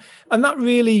can't, and that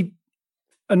really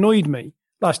annoyed me.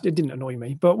 It didn't annoy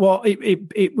me, but what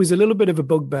it was a little bit of a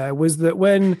bugbear was that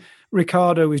when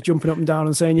Ricciardo was jumping up and down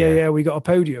and saying, yeah, we got a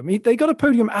podium. They got a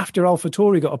podium after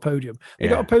AlphaTauri got a podium. They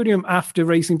got a podium after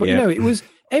racing, but it was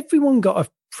everyone got a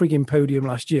frigging podium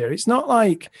last year. It's not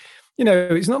like,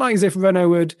 it's not like as if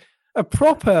Renault had a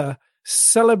proper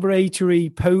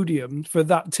celebratory podium for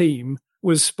that team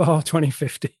was Spa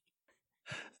 2050.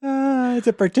 It's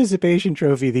a participation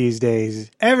trophy these days.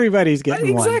 Everybody's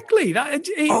getting one. Exactly.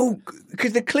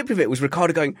 Because the clip of it was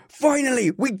Ricciardo going,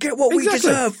 finally, we get what we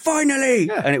deserve, finally.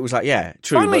 Yeah. And it was like,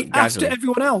 true. Finally, after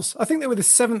everyone else. I think they were the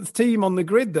 7th team on the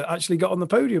grid that actually got on the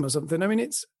podium or something. I mean,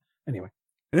 anyway.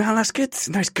 No, that's good.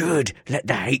 That's good. Let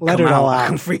the hate come out. I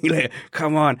can feel it.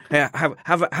 Come on.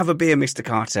 Have a beer, Mr.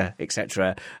 Carter,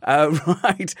 etc.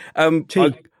 Right.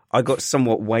 I got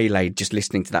somewhat waylaid just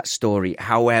listening to that story.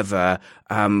 However,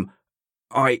 So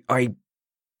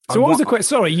what was the question?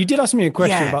 Sorry, you did ask me a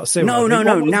question about Cyril.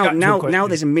 No. Now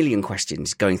there's a million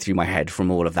questions going through my head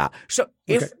from all of that. So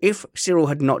if Cyril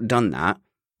had not done that,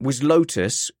 was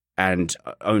Lotus and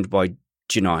owned by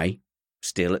Genai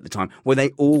still at the time, were they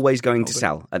always going to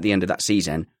sell at the end of that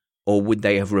season, or would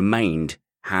they have remained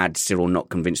had Cyril not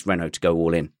convinced Renault to go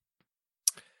all in?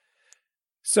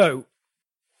 So,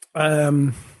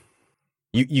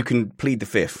 you can plead the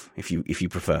fifth if you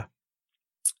prefer.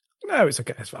 No, it's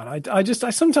okay. It's fine. I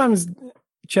sometimes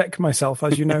check myself,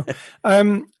 as you know.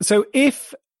 So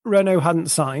if Renault hadn't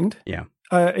signed,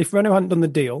 if Renault hadn't done the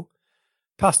deal,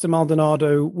 Pastor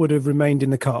Maldonado would have remained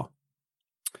in the car.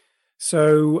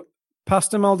 So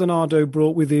Pastor Maldonado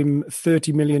brought with him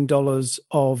 $30 million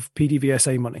of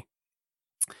PDVSA money.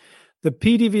 The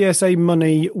PDVSA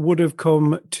money would have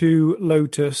come to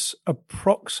Lotus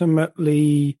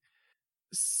approximately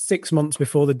 6 months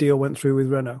before the deal went through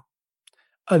with Renault.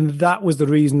 And that was the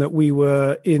reason that we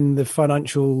were in the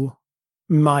financial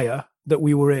mire that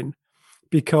we were in,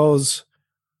 because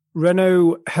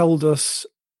Renault held us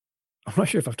I'm not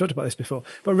sure if I've talked about this before,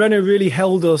 but Renault really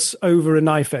held us over a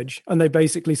knife edge. And they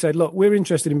basically said, look, we're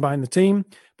interested in buying the team,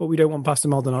 but we don't want Pastor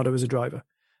Maldonado as a driver.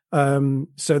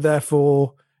 So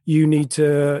therefore, you need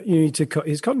to cut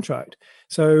his contract.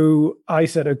 So I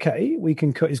said, okay, we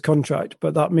can cut his contract,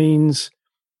 but that means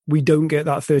we don't get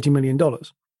that $30 million.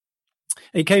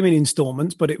 It came in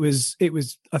installments, but it was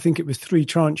I think it was 3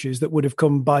 tranches that would have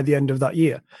come by the end of that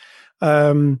year.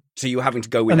 So you were having to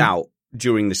go without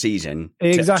during the season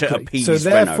exactly. to appease so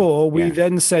therefore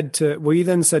Renault. I said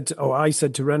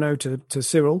to Renault, to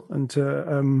Cyril and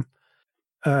to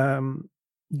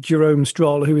Jerome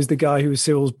Stroll, who was the guy who was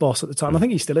Cyril's boss at the time. I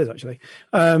think he still is, actually.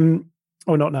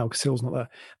 Or not now, because Cyril's not there.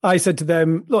 I said to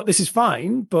them, look, this is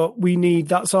fine, but we need,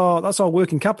 that's our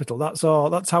working capital. That's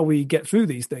how we get through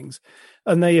these things.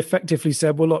 And they effectively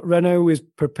said, well, look, Renault is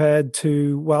prepared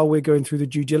to, while we're going through the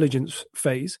due diligence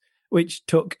phase, which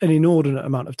took an inordinate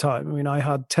amount of time. I mean, I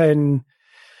had 10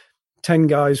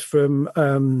 guys from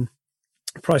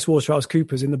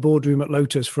PricewaterhouseCoopers in the boardroom at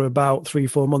Lotus for about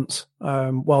 3-4 months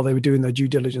while they were doing their due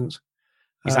diligence.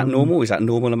 Is that normal? Is that a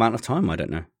normal amount of time? I don't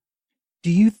know.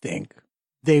 Do you think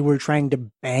they were trying to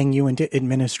bang you into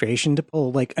administration to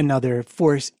pull like another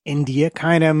Force India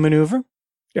kind of maneuver?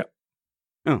 Yeah.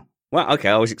 Oh, well, okay.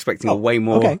 I was expecting a way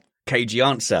more cagey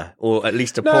answer, or at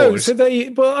least a pause. So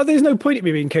there's no point in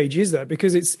me being cagey, is there?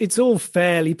 Because it's all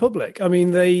fairly public. I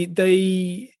mean,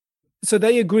 they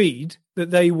agreed that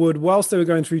they would, whilst they were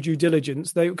going through due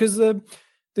diligence, because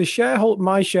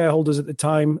my shareholders at the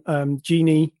time,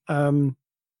 Genie, and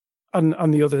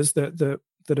the others that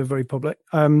are very public,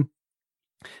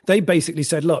 they basically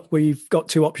said, look, we've got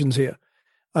 2 options here.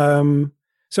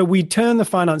 So we turn the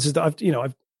finances that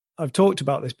I've talked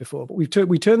about this before, but we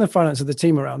turned the finance of the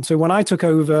team around. So when I took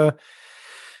over,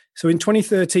 so in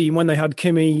 2013, when they had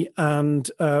Kimi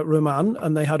and Roman,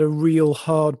 and they had a real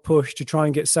hard push to try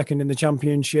and get second in the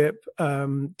championship,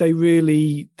 they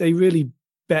really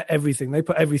bet everything. They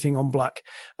put everything on black.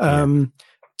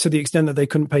 To the extent that they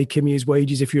couldn't pay Kimi his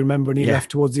wages, if you remember, and he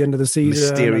left towards the end of the season.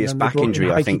 Mysterious back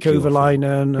injury, I think.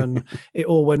 Kovalainen, and it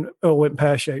all went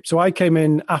pear-shaped. So I came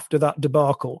in after that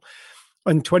debacle.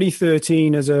 In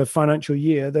 2013, as a financial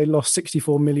year, they lost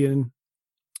 $64 million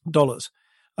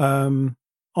on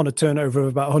a turnover of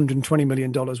about $120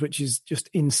 million, which is just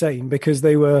insane because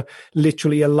they were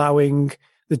literally allowing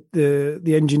the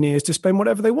engineers to spend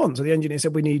whatever they want. So the engineer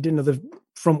said, we need another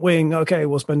front wing. Okay,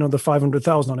 we'll spend another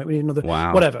 500,000 on it. We need another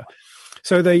whatever.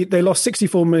 So they lost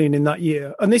 64 million in that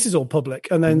year. And this is all public.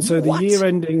 And then so the year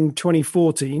ending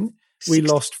 2014, we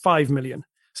lost 5 million.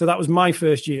 So that was my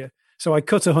first year. So I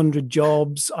cut 100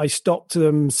 jobs. I stopped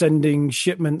them sending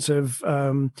shipments of,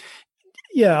 I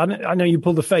know you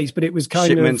pulled the face, but it was kind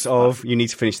shipments of, you need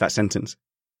to finish that sentence.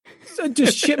 So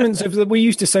just shipments of, we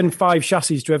used to send 5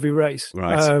 chassis to every race,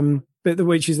 right?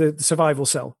 Which is the survival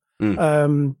cell,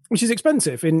 which is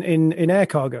expensive in air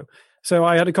cargo. So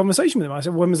I had a conversation with him. I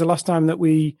said, when was the last time that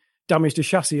we damaged a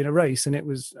chassis in a race? And it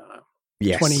was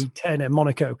 2010 at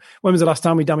Monaco. When was the last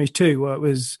time we damaged 2? Well, it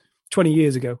was 20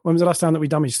 years ago. When was the last time that we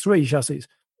damaged 3 chassis?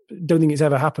 Don't think it's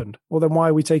ever happened. Well, then why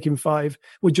are we taking 5?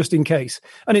 Well, just in case.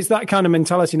 And it's that kind of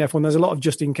mentality in F1. There's a lot of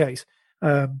just in case.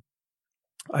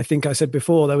 I think I said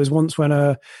before, there was once when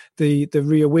the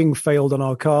rear wing failed on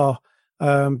our car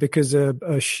because a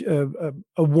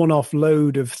one-off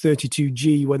load of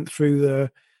 32G went through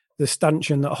the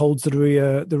stanchion that holds the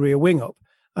rear wing up.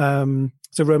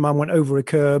 So Roman went over a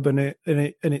curb and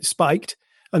it spiked,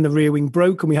 and the rear wing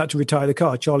broke, and we had to retire the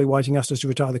car. Charlie Whiting asked us to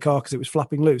retire the car because it was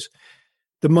flapping loose.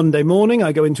 The Monday morning,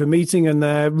 I go into a meeting and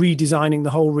they're redesigning the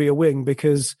whole rear wing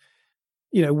because,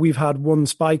 we've had one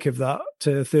spike of that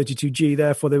to 32G,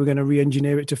 therefore they were going to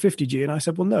re-engineer it to 50G. And I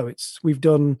said, well, no, we've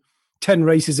done 10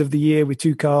 races of the year with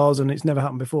 2 cars and it's never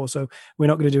happened before, so we're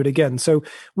not going to do it again. So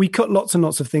we cut lots and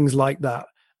lots of things like that.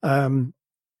 And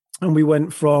we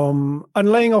went from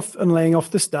laying off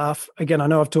the staff. Again, I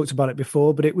know I've talked about it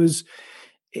before, but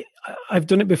I've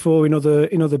done it before in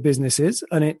other businesses,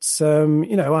 and it's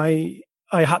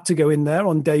I had to go in there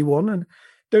on day one. And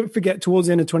don't forget, towards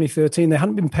the end of 2013, they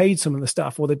hadn't been paid, some of the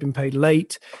staff, or they'd been paid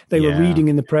late. They were reading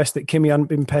in the press that Kimi hadn't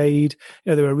been paid.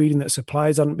 They were reading that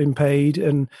suppliers hadn't been paid.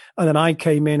 And then I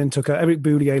came in and took Eric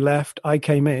Boulier left. I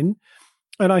came in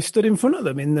and I stood in front of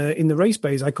them in the race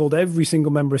bays. I called every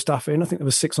single member of staff in. I think there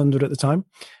was 600 at the time.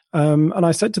 And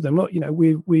I said to them, look,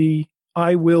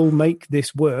 I will make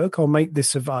this work. I'll make this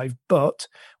survive, but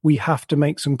we have to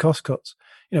make some cost cuts.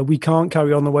 We can't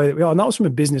carry on the way that we are. And that was from a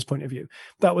business point of view.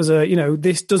 That was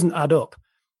this doesn't add up.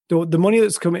 The money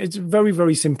that's coming, it's very,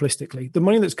 very simplistically, the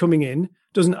money that's coming in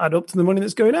doesn't add up to the money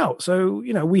that's going out. So,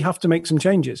 we have to make some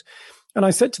changes. And I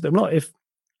said to them, look,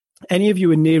 Any of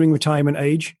you are nearing retirement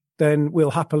age, then we'll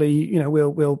happily,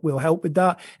 we'll help with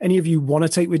that. Any of you want to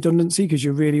take redundancy because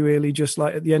you're really, really just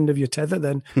like at the end of your tether,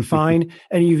 then fine.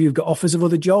 Any of you have got offers of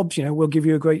other jobs, we'll give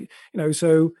you a great,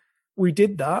 so we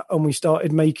did that and we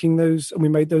started making those and we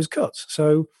made those cuts.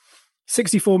 So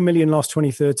 64 million loss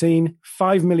 2013,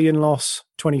 5 million loss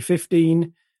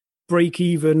 2015, break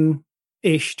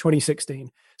even-ish 2016.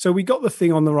 So we got the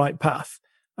thing on the right path.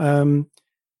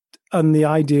 And the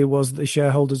idea was that the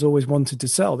shareholders always wanted to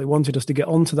sell. They wanted us to get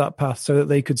onto that path so that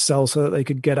they could sell, so that they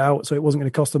could get out, so it wasn't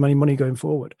going to cost them any money going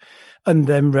forward. And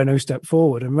then Renault stepped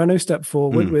forward. And Renault stepped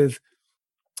forward with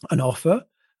an offer.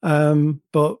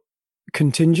 But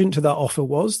contingent to that offer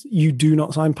was, you do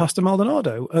not sign Pastor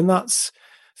Maldonado. And that's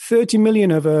 30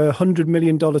 million of a $100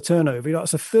 million turnover.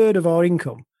 That's a third of our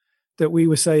income that we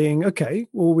were saying, okay,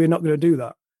 well, we're not going to do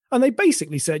that. And they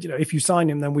basically said, if you sign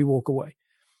him, then we walk away.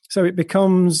 So it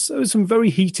becomes some very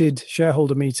heated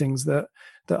shareholder meetings that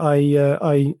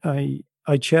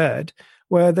I chaired,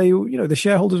 where they, the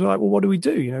shareholders were like, well, what do we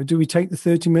do? Do we take the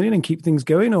 30 million and keep things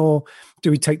going, or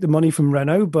do we take the money from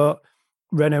Renault, but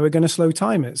Renault are going to slow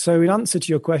time it? So in answer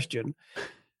to your question,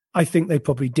 I think they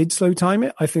probably did slow time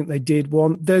it. I think they did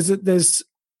want, there's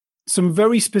some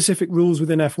very specific rules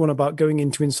within F1 about going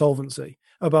into insolvency,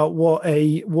 about what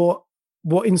is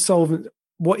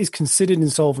considered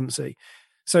insolvency.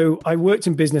 So I worked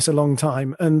in business a long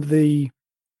time, and the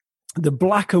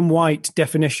black and white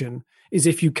definition is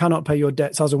if you cannot pay your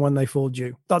debts as and when they fall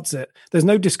due. That's it. There's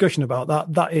no discussion about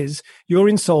that. That is, you're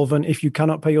insolvent if you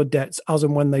cannot pay your debts as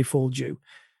and when they fall due.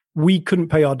 We couldn't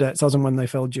pay our debts as and when they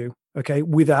fell due, okay,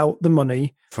 without the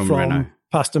money from Renault.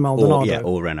 Pastor Maldonado.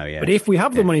 Or Renault, yeah. But if we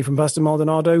have the money from Pastor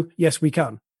Maldonado, yes, we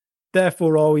can.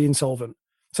 Therefore, are we insolvent?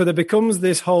 So there becomes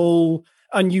this whole...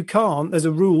 And you can't, there's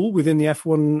a rule within the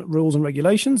F1 rules and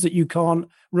regulations that you can't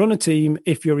run a team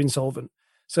if you're insolvent.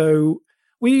 So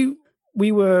we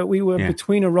were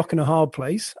between a rock and a hard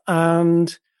place,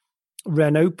 and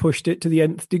Renault pushed it to the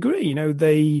nth degree.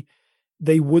 They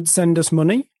would send us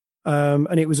money,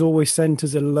 and it was always sent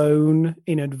as a loan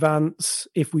in advance.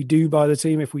 If we do buy the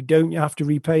team, if we don't, you have to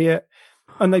repay it.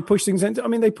 And they pushed things.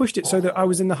 They pushed it so that I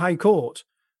was in the High Court.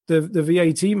 The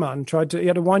VAT man he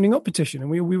had a winding up petition, and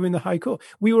we were in the High Court.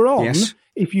 We were on, yes.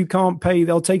 If you can't pay,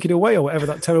 they'll take it away, or whatever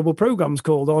that terrible program's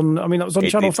called that was on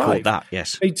Channel 5. Called that,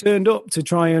 yes. They turned up to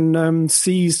try and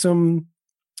seize some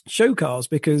show cars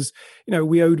because,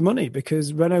 we owed money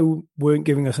because Renault weren't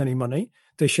giving us any money.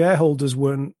 The shareholders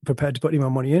weren't prepared to put any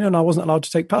more money in, and I wasn't allowed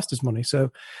to take Pastor's money.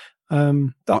 So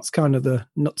that's kind of the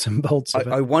nuts and bolts of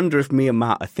it. I wonder if me and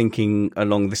Matt are thinking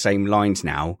along the same lines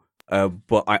now.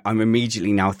 But I'm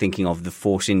immediately now thinking of the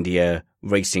Force India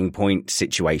Racing Point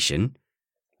situation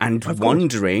and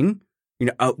wondering,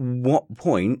 at what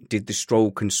point did the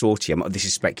Stroll Consortium, this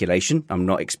is speculation, I'm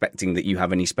not expecting that you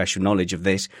have any special knowledge of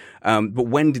this, but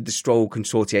when did the Stroll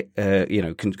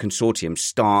Consortium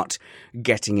start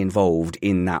getting involved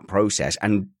in that process?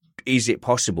 And is it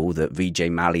possible that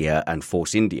Vijay Mallya and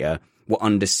Force India were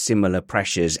under similar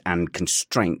pressures and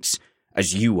constraints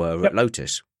as you were at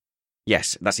Lotus?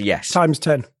 Yes, that's a yes. Times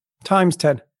 10.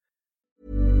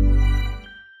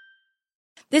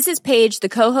 This is Paige, the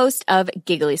co-host of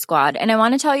Giggly Squad, and I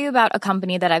want to tell you about a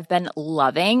company that I've been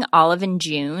loving, Olive &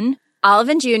 June.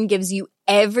 Olive & June gives you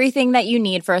everything that you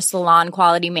need for a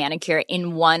salon-quality manicure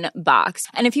in one box.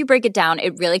 And if you break it down,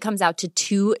 it really comes out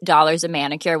to $2 a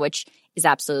manicure, which is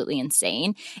absolutely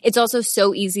insane. It's also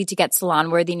so easy to get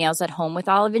salon-worthy nails at home with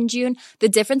Olive & June. The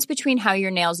difference between how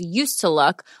your nails used to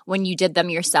look when you did them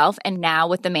yourself and now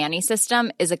with the Mani system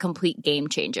is a complete game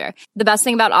changer. The best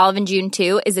thing about Olive & June,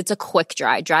 too, is it's a quick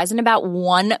dry. Dries in about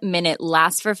 1 minute,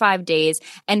 lasts for 5 days,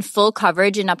 and full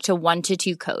coverage in up to 1 to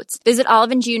 2 coats. Visit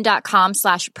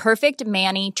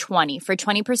oliveandjune.com/perfectmani20 for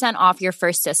 20% off your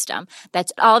first system.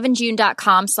 That's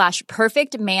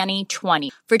oliveandjune.com/perfectmani20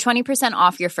 for 20%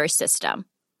 off your first system.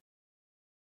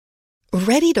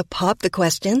 Ready to pop the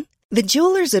question? The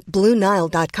jewelers at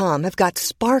BlueNile.com have got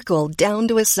sparkle down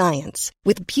to a science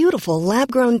with beautiful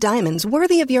lab-grown diamonds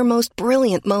worthy of your most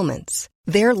brilliant moments.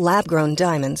 Their lab-grown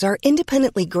diamonds are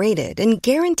independently graded and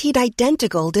guaranteed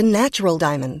identical to natural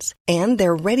diamonds, and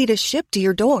they're ready to ship to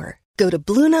your door. Go to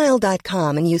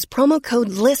BlueNile.com and use promo code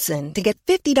LISTEN to get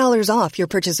 $50 off your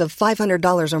purchase of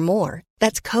 $500 or more.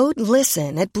 That's code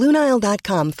LISTEN at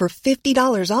BlueNile.com for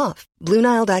 $50 off.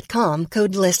 BlueNile.com,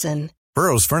 code LISTEN.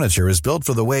 Burrow's furniture is built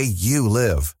for the way you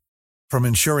live. From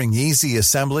ensuring easy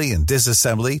assembly and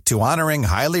disassembly to honoring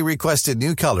highly requested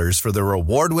new colors for their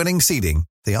award-winning seating,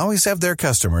 they always have their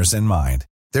customers in mind.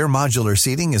 Their modular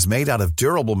seating is made out of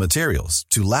durable materials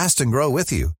to last and grow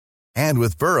with you. And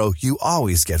with Burrow, you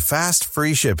always get fast,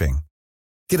 free shipping.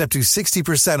 Get up to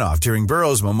 60% off during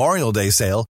Burrow's Memorial Day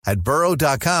sale at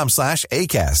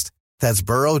burrow.com/ACAST. That's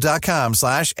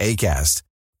burrow.com/ACAST.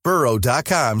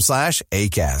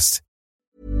 burrow.com/ACAST.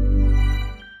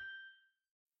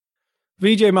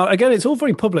 Vijay Mallya, again, it's all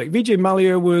very public. Vijay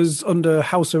Mallya was under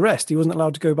house arrest. He wasn't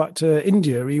allowed to go back to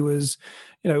India. He was,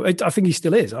 I think he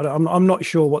still is. I'm not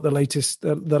sure what the latest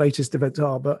events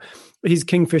are, but his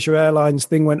Kingfisher Airlines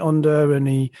thing went under, and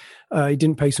he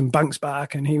didn't pay some banks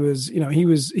back, and he was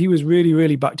really,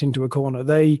 really backed into a corner.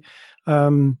 They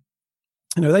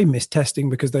missed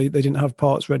testing because they didn't have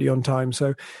parts ready on time,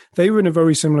 so they were in a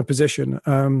very similar position.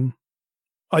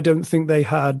 I don't think they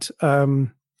had.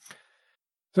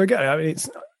 So again, I mean,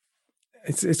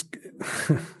 it's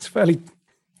fairly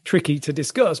tricky to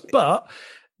discuss, but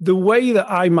the way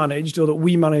that I managed, or that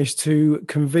we managed to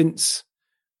convince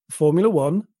Formula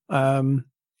One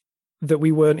that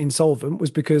we weren't insolvent, was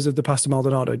because of the Pastor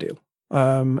Maldonado deal.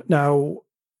 Now,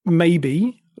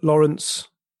 maybe Lawrence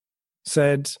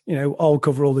said, I'll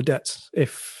cover all the debts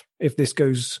if this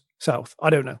goes south. I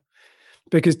don't know,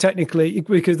 because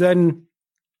then,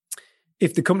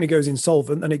 if the company goes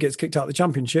insolvent and it gets kicked out of the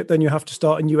championship, then you have to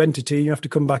start a new entity. You have to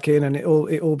come back in, and it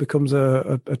all becomes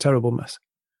a terrible mess.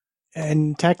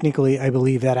 And technically, I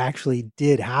believe that actually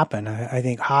did happen. I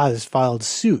think Haas filed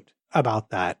suit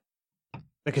about that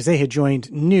because they had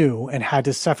joined new and had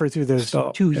to suffer through those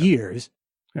 2 years.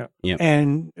 Yeah.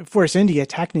 And Force India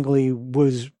technically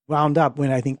was wound up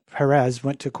when I think Perez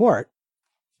went to court,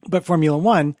 but Formula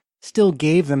One still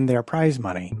gave them their prize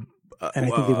money. And I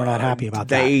think they were not happy about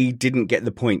that. They didn't get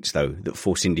the points, though, that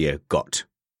Force India got,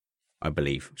 I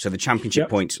believe. So the championship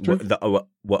points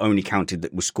were only counted,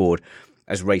 that were scored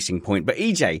as racing point. But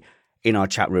EJ in our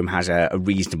chat room has a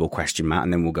reasonable question, Matt,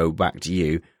 and then we'll go back to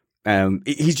you.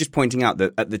 He's just pointing out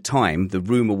that at the time, the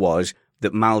rumour was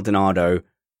that Maldonado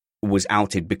was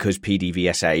outed because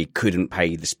PDVSA couldn't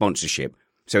pay the sponsorship.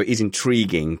 So it is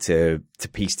intriguing to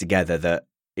piece together that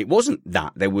it wasn't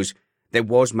that. There was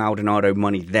Maldonado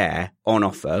money there on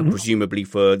offer, presumably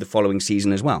for the following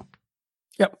season as well.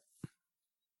 Yep.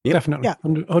 Definitely. Yeah.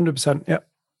 100%. Yeah.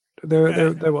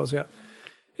 There was, yeah.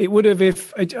 It would have,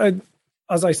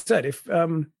 as I said, if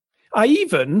I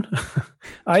even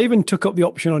took up the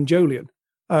option on Jolyon,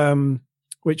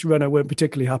 which Renault weren't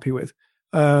particularly happy with,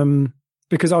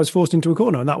 because I was forced into a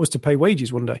corner, and that was to pay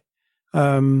wages one day.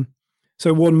 So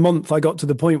 1 month I got to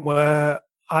the point where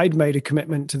I'd made a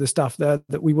commitment to the staff there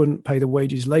that we wouldn't pay the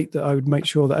wages late, that I would make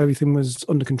sure that everything was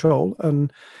under control.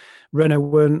 And Renault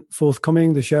weren't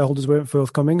forthcoming, the shareholders weren't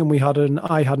forthcoming, and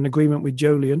I had an agreement with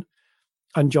Jolyon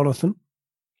and Jonathan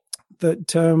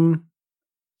that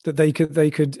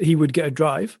he would get a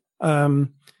drive, and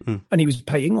he was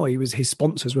paying, or his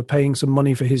sponsors were paying some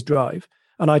money for his drive,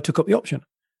 and I took up the option.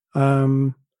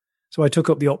 So I took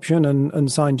up the option and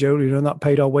signed Jolyon, and that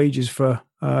paid our wages for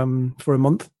a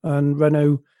month. And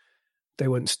Renault, they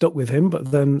weren't stuck with him,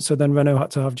 but then Renault had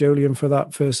to have Jolyon for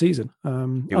that first season.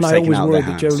 And I always worried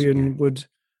that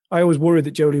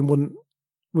Jolyon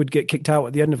would get kicked out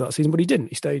at the end of that season, but he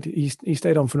didn't. He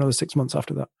stayed on for another 6 months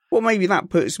after that. Well, maybe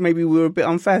we were a bit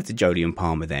unfair to Jolyon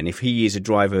Palmer then. If he is a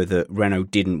driver that Renault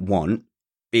didn't want,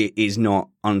 it is not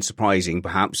unsurprising,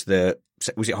 perhaps, that,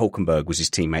 was it Hulkenberg was his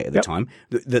teammate at the time,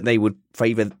 that they would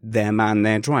favour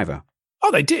their driver?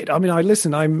 Oh, they did. I mean, I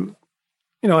think,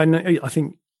 I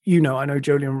know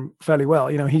Jolyon fairly well.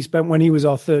 He spent, when he was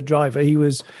our third driver, he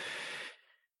was,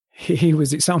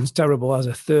 it sounds terrible as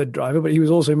a third driver, but he was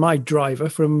also my driver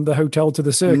from the hotel to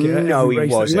the circuit. No, he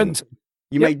wasn't.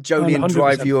 You made Jolyon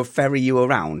drive you or ferry you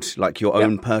around like your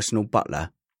own personal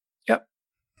butler. Yep.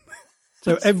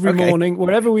 So every morning,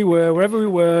 wherever we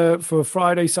were for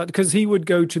Friday, Saturday, because he would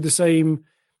go to the same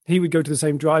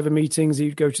driver meetings,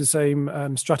 he'd go to the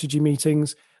same strategy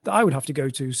meetings that I would have to go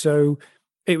to. So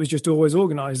it was just always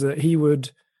organised that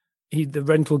the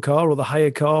rental car or the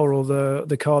hire car or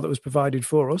the car that was provided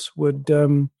for us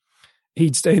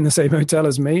he'd stay in the same hotel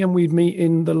as me, and we'd meet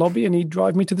in the lobby, and he'd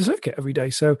drive me to the circuit every day.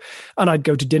 So, and I'd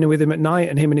go to dinner with him at night,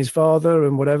 and him and his father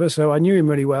and whatever. So I knew him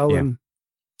really well. Yeah. And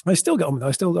I still get on with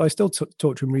him. I still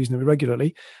talk to him reasonably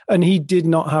regularly. And he did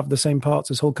not have the same parts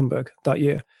as Hulkenberg that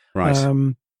year. Right.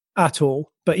 At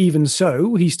all. But even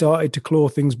so, he started to claw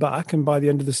things back, and by the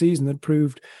end of the season had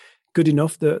proved good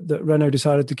enough that Renault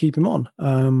decided to keep him on.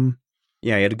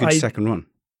 Yeah, he had a good second run.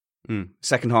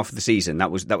 Second half of the season,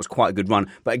 that was quite a good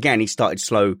run. But again, he started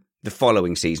slow the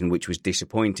following season, which was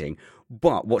disappointing.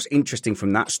 But what's interesting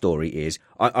from that story is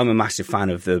I'm a massive fan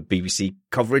of the BBC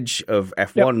coverage of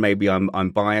F1. Yep. Maybe I'm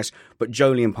biased, but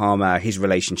Jolyon Palmer, his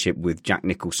relationship with Jack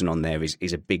Nicholson on there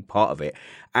is a big part of it.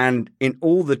 And in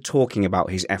all the talking about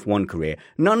his F1 career,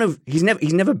 he's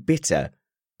never bitter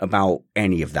about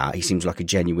any of that. He seems like a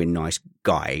genuine, nice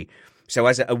guy. So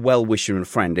as a well-wisher and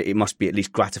friend, it must be at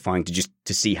least gratifying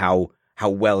to see how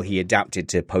well he adapted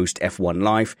to post F1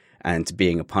 life and to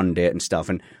being a pundit and stuff.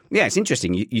 And yeah, it's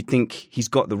interesting. You'd think he's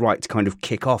got the right to kind of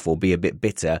kick off or be a bit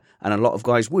bitter, and a lot of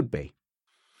guys would be.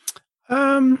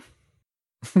 No,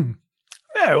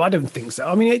 I don't think so.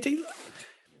 I mean,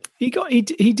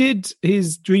 he did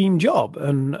his dream job,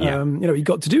 and he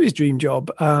got to do his dream job,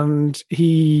 and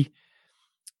he.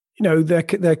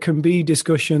 There can be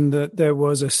discussion that there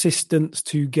was assistance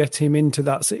to get him into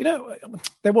that. So,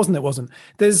 there wasn't.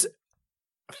 There's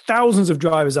thousands of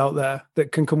drivers out there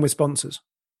that can come with sponsors.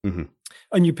 Mm-hmm.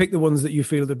 And you pick the ones that you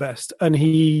feel are the best. And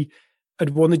he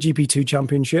had won the GP2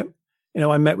 championship.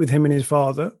 I met with him and his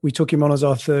father. We took him on as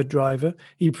our third driver.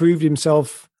 He proved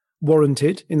himself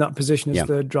warranted in that position as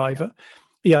third driver.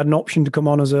 He had an option to come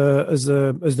on as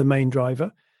the main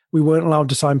driver. We weren't allowed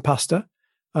to sign Pasta.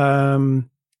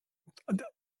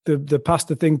 The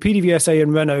Pasta thing, PDVSA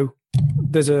and Renault,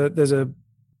 there's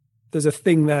a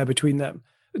thing there between them.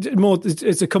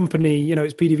 It's a company,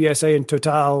 it's PDVSA and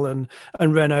Total and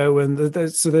Renault, and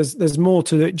there's more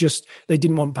to it. Just they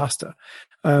didn't want Pasta.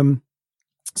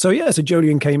 So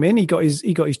Jolyon came in. He got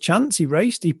his chance. He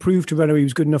raced. He proved to Renault he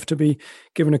was good enough to be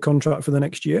given a contract for the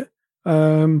next year.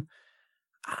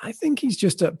 I think he's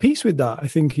just at peace with that. I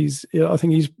think he's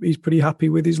pretty happy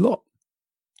with his lot.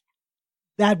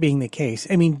 That being the case,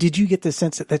 I mean, did you get the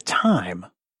sense at the time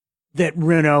that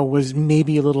Renault was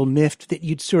maybe a little miffed that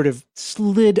you'd sort of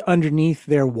slid underneath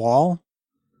their wall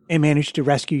and managed to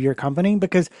rescue your company?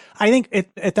 Because I think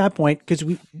at that point, because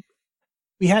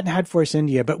we hadn't had Force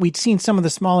India, but we'd seen some of the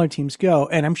smaller teams go,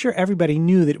 and I'm sure everybody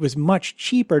knew that it was much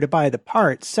cheaper to buy the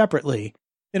parts separately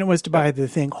than it was to buy the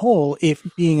thing whole if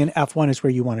being an F1 is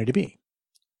where you wanted to be.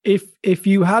 If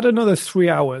you had another 3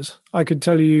 hours, I could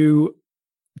tell you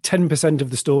 10%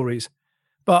 of the stories.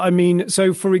 But I mean,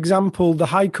 so for example, the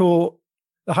High Court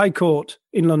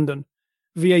in London,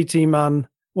 VAT man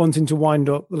wanting to wind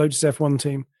up the Lotus F1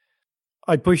 team.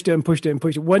 I pushed it and pushed it and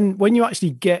pushed it. When you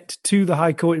actually get to the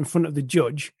High Court in front of the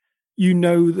judge, you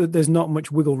know that there's not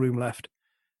much wiggle room left.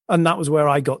 And that was where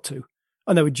I got to.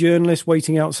 And there were journalists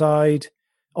waiting outside.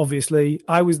 Obviously,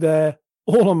 I was there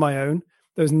all on my own.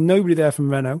 There was nobody there from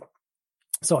Renault.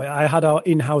 So I had our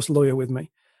in-house lawyer with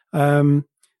me.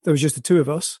 There was just the two of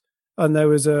us, and there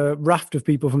was a raft of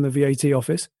people from the VAT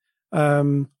office.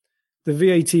 The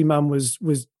VAT man was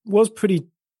pretty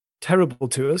terrible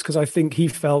to us because I think he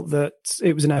felt that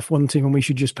it was an F1 team and we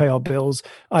should just pay our bills.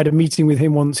 I had a meeting with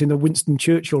him once in the Winston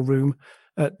Churchill room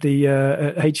at the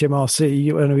at HMRC,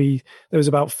 and there was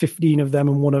about 15 of them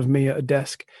and one of me at a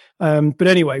desk. But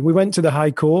anyway, we went to the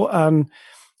High Court, and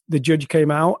the judge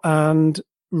came out, and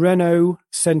Renault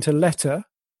sent a letter.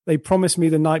 They promised me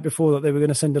the night before that they were going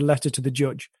to send a letter to the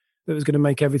judge that was going to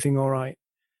make everything all right.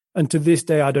 And to this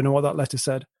day, I don't know what that letter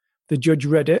said. The judge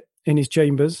read it in his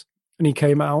chambers, and he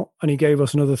came out and he gave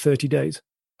us another 30 days.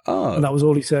 Oh. And that was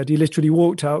all he said. He literally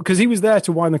walked out because he was there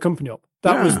to wind the company up.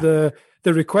 That was the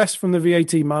request from the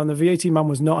VAT man. The VAT man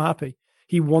was not happy.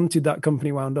 He wanted that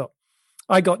company wound up.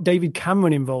 I got David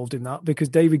Cameron involved in that because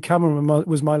David Cameron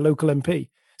was my local MP.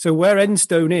 So where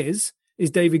Enstone is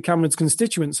David Cameron's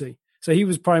constituency. So he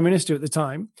was Prime Minister at the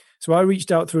time. So I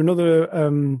reached out through another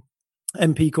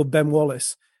MP called Ben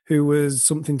Wallace, who was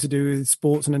something to do with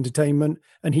sports and entertainment.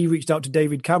 And he reached out to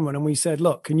David Cameron, and we said,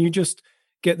 look, can you just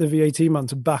get the VAT man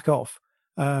to back off?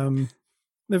 The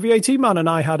VAT man and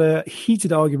I had a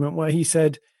heated argument where he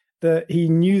said that he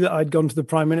knew that I'd gone to the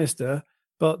Prime Minister,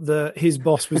 but that his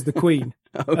boss was the Queen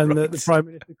and that the Prime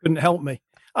Minister couldn't help me.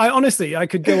 I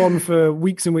could go on for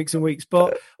weeks and weeks and weeks.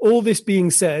 But all this being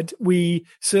said, we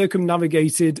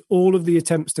circumnavigated all of the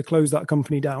attempts to close that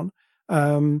company down.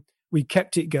 We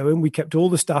kept it going. We kept all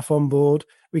the staff on board.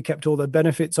 We kept all their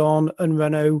benefits on. And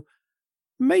Renault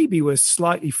maybe was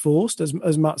slightly forced,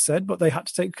 as Matt said, but they had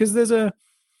to take, because there's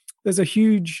a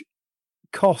huge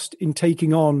cost in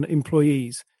taking on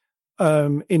employees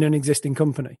in an existing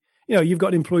company. You've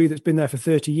got an employee that's been there for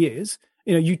 30 years.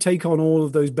 You take on all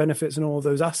of those benefits and all of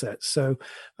those assets. So,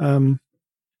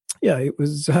 it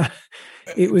was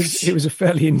a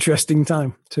fairly interesting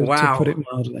time to put it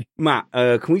mildly. Matt,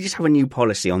 can we just have a new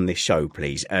policy on this show,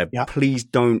 please? Please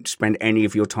don't spend any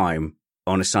of your time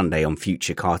on a Sunday on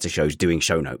future Carter shows doing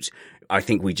show notes. I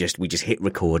think we just hit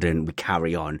record and we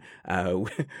carry on.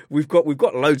 We've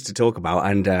got loads to talk about,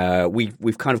 and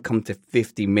we've kind of come to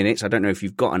 50 minutes. I don't know if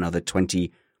you've got another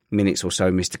 20 minutes or so,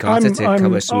 Mr. Carter, to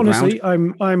cover some ground. Honestly,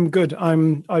 I'm good.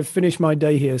 I've finished my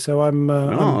day here, so I'm.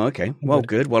 Okay. Well,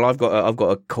 good. Well, I've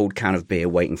got a cold can of beer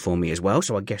waiting for me as well,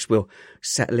 so I guess we'll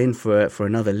settle in for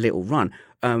another little run.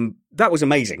 That was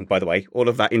amazing, by the way. All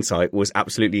of that insight was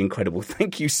absolutely incredible.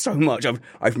 Thank you so much.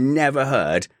 I've never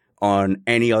heard on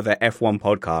any other F1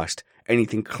 podcast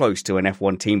anything close to an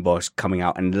F1 team boss coming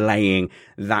out and laying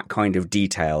that kind of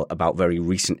detail about very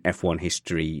recent F1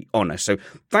 history on us. So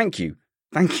thank you.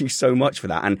 Thank you so much for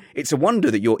that. And it's a wonder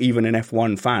that you're even an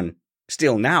F1 fan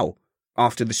still now,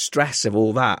 after the stress of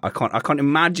all that. I can't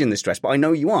imagine the stress, but I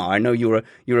know you are. I know you're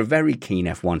a very keen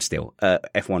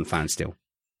F1 fan still.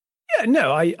 Yeah,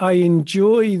 no, I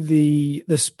enjoy the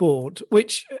sport,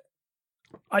 which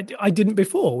I didn't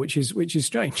before, which is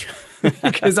strange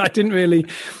because I didn't really,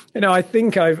 I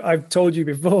think I've told you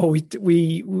before.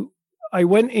 I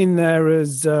went in there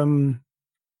as to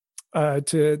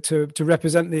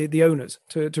represent the owners,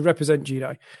 to represent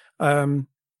Gidai.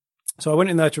 So I went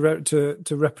in there to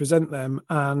represent them,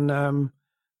 and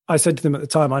I said to them at the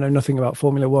time, I know nothing about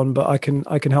Formula One, but I can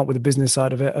help with the business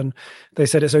side of it. And they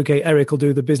said, it's okay, Eric will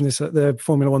do the business at the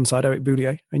Formula One side, Eric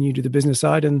Boulier, and you do the business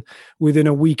side. And within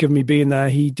a week of me being there,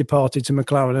 he departed to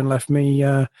McLaren and left me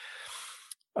up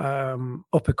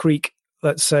a creek,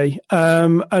 let's say.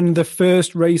 And the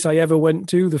first race I ever went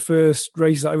to, the first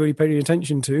race that I really paid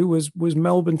attention to was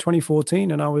Melbourne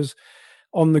 2014. And I was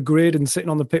on the grid and sitting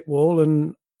on the pit wall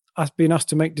and being asked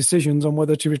to make decisions on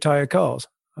whether to retire cars.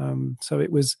 So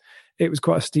it was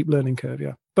quite a steep learning curve,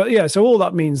 yeah. But yeah, so all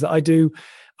that means that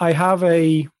I have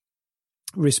a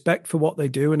respect for what they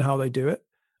do and how they do it.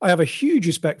 I have a huge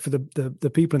respect for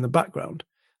the people in the background,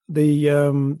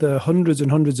 the hundreds and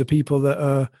hundreds of people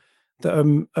that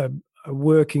are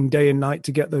working day and night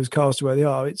to get those cars to where they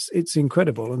are. It's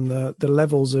incredible, and the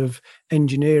levels of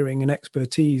engineering and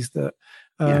expertise that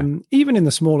even in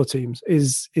the smaller teams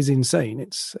is insane.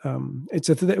 It's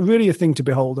really a thing to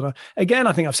behold. And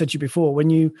I think I've said to you before,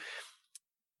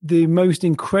 the most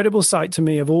incredible sight to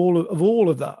me of all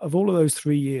of those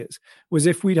 3 years was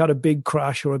if we'd had a big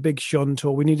crash or a big shunt,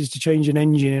 or we needed to change an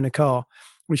engine in a car,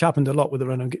 which happened a lot with the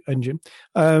Renault engine.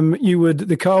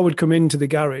 The car would come into the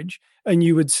garage and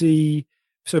you would see,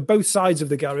 so both sides of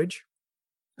the garage.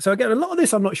 So again, a lot of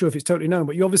this, I'm not sure if it's totally known,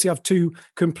 but you obviously have two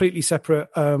completely separate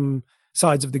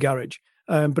sides of the garage,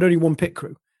 but only one pit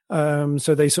crew.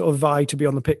 So they sort of vie to be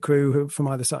on the pit crew from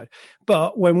either side.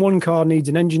 But when one car needs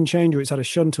an engine change or it's had a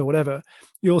shunt or whatever,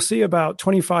 you'll see about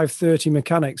 25, 30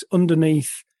 mechanics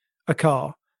underneath a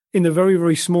car in the very,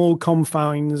 very small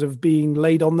confines of being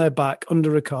laid on their back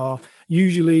under a car,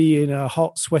 usually in a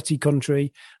hot, sweaty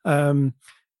country. And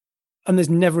there's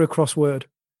never a cross word.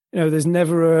 There's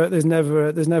never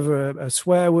a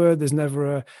swear word. There's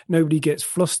never nobody gets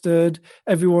flustered.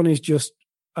 Everyone is just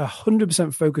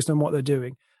 100% focused on what they're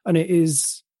doing. And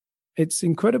it's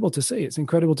incredible to see. It's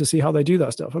incredible to see how they do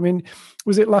that stuff. I mean,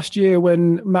 was it last year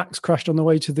when Max crashed on the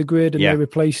way to the grid and they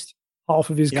replaced half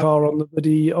of his car on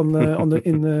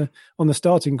the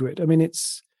starting grid? I mean,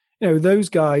 it's, those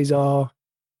guys are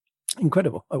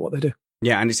incredible at what they do.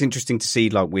 Yeah, and it's interesting to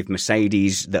see, like, with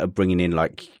Mercedes that are bringing in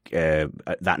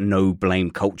that no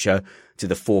blame culture to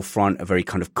the forefront, a very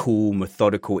kind of cool,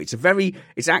 methodical. It's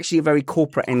actually a very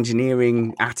corporate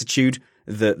engineering attitude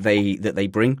that they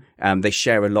bring. They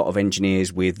share a lot of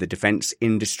engineers with the defense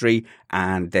industry,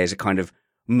 and there's a kind of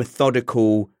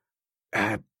methodical,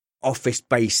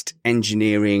 office-based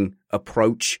engineering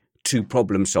approach to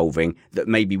problem solving that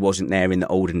maybe wasn't there in the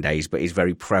olden days, but is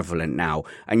very prevalent now.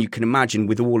 And you can imagine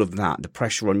with all of that, the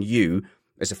pressure on you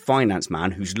as a finance man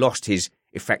who's lost his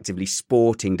effectively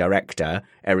sporting director,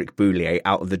 Eric Boulier,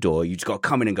 out of the door. You just got to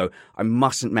come in and go, I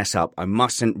mustn't mess up. I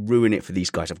mustn't ruin it for these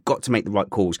guys. I've got to make the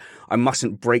right calls. I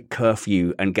mustn't break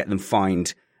curfew and get them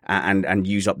fined and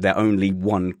use up their only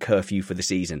one curfew for the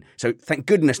season. So thank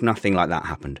goodness nothing like that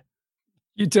happened.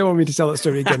 You don't want me to tell that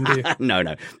story again, do you?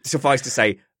 No. Suffice to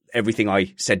say, everything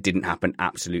I said didn't happen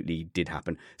absolutely did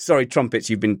happen. Sorry, Trumpets,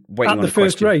 you've been waiting on the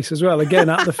first race as well. Again,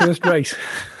 at the first race,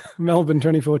 Melbourne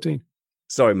 2014.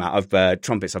 Sorry, Matt.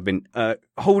 Trumpets, I've been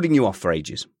holding you off for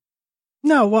ages.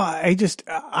 No, well,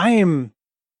 I am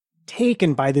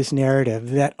taken by this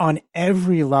narrative that on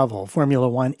every level, Formula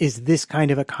One is this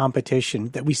kind of a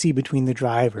competition that we see between the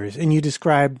drivers. And you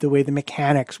describe the way the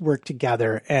mechanics work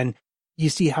together and you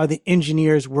see how the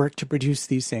engineers work to produce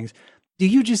these things. Do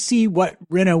you just see what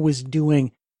Renault was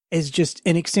doing as just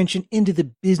an extension into the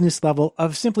business level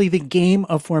of simply the game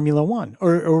of Formula One?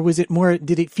 Or was it more,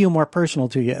 did it feel more personal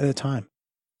to you at the time?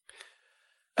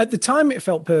 At the time, it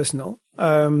felt personal.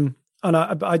 And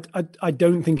I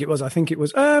don't think it was. I think it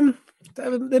was,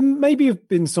 there maybe have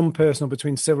been some personal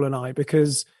between Cyril and I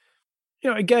because,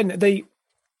 again,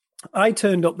 I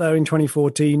turned up there in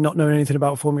 2014, not knowing anything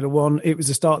about Formula One. It was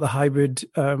the start of the hybrid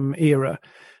era.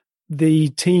 The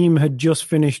team had just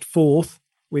finished fourth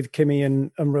with Kimi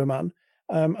and Roman.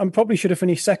 and probably should have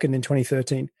finished second in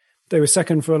 2013. They were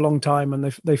second for a long time,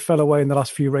 and they fell away in the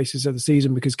last few races of the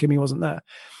season because Kimi wasn't there.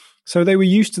 So they were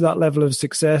used to that level of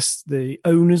success. The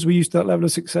owners were used to that level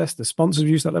of success. The sponsors were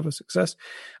used to that level of success.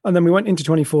 And then we went into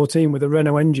 2014 with a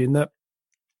Renault engine that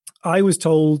I was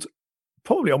told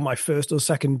probably on my first or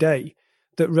second day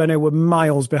that Renault were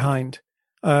miles behind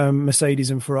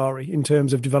Mercedes and Ferrari in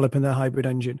terms of developing their hybrid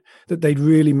engine, that they'd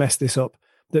really messed this up,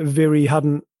 that Viri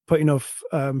hadn't put enough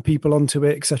people onto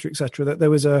it, et cetera, that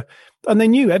there was and they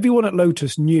knew, everyone at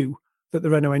Lotus knew that the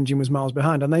Renault engine was miles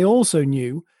behind. And they also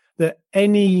knew that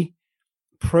any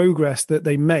progress that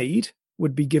they made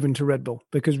would be given to Red Bull,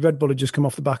 because Red Bull had just come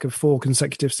off the back of 4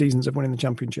 consecutive seasons of winning the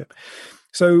championship.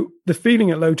 So the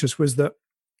feeling at Lotus was that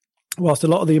whilst a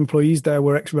lot of the employees there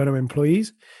were ex-Renault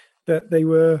employees, that they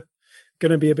were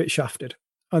going to be a bit shafted.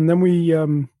 And then we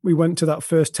went to that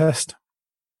first test,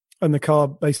 and the car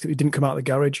basically didn't come out of the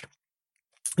garage.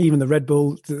 Even the Red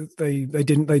Bull, they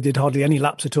did hardly any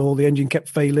laps at all. The engine kept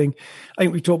failing. I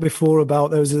think we talked before about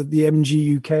there was the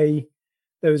MG UK.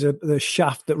 There was the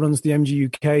shaft that runs the MG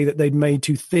UK that they'd made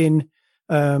too thin.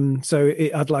 So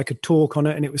it had like a torque on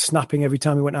it, and it was snapping every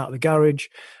time we went out of the garage,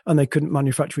 and they couldn't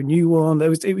manufacture a new one. It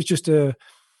was just a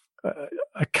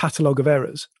catalogue of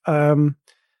errors. And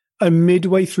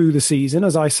midway through the season,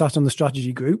 as I sat on the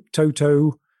strategy group,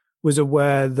 Toto was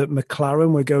aware that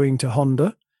McLaren were going to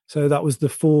Honda. So that was the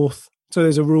 4th. So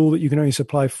there's a rule that you can only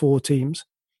supply 4 teams.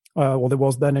 Well, there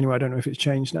was then anyway. I don't know if it's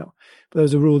changed now. But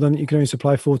there's a rule then that you can only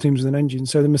supply 4 teams with an engine.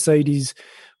 So the Mercedes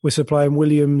were supplying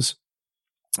Williams,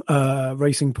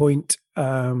 Racing Point,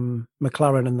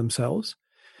 McLaren and themselves.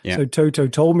 Yeah. So Toto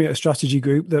told me at a strategy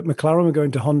group that McLaren were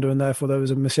going to Honda, and therefore there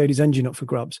was a Mercedes engine up for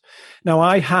grabs. Now,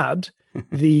 I had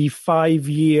the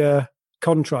 5-year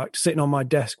contract sitting on my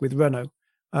desk with Renault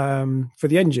for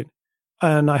the engine,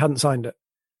 and I hadn't signed it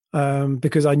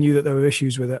because I knew that there were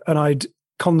issues with it. And I'd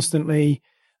constantly,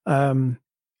 I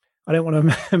don't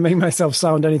want to make myself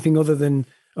sound anything other than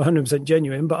 100%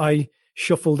 genuine, but I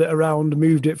shuffled it around,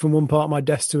 moved it from one part of my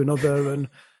desk to another, and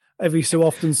every so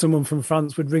often someone from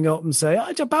France would ring up and say,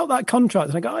 it's about that contract.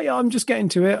 And I go, yeah, I'm just getting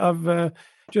to it. I've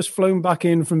just flown back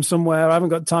in from somewhere. I haven't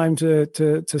got time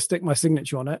to stick my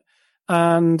signature on it.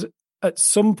 And at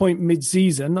some point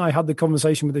mid-season, I had the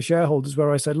conversation with the shareholders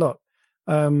where I said, look,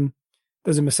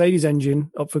 there's a Mercedes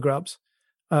engine up for grabs.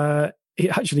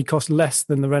 It actually costs less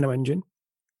than the Renault engine.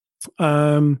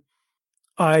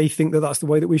 I think that that's the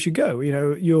way that we should go. You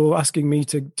know, you're asking me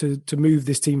to move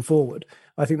this team forward.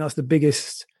 I think that's the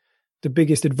biggest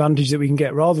advantage that we can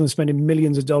get. Rather than spending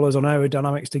millions of dollars on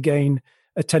aerodynamics to gain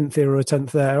a 10th here or a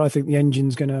 10th there, I think the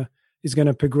engine's is going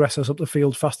to progress us up the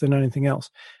field faster than anything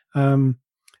else. And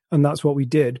that's what we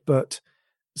did. But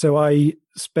so I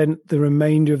spent the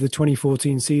remainder of the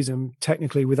 2014 season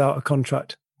technically without a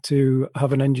contract to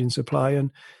have an engine supply,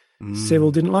 and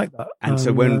Cyril didn't like that. And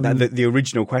so when the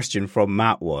original question from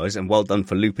Matt was, and well done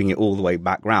for looping it all the way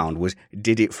back round, was,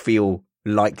 did it feel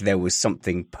like there was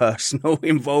something personal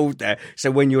involved there?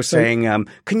 So when you're saying,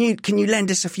 can you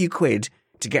lend us a few quid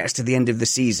to get us to the end of the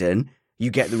season? You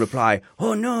get the reply,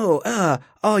 oh no,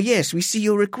 oh yes, we see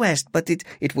your request, but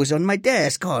it was on my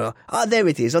desk. Oh, there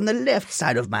it is on the left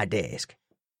side of my desk.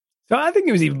 So I think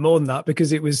it was even more than that,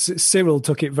 because it was Cyril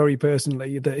took it very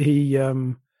personally that he.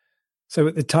 So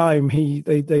at the time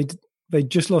they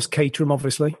just lost Caterham,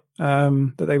 obviously,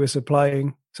 that they were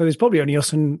supplying. So there's probably only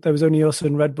us and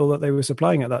Red Bull that they were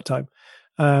supplying at that time.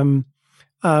 Yeah,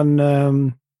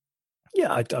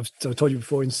 I've told you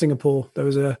before, in Singapore there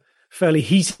was a fairly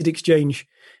heated exchange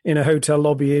in a hotel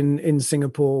lobby in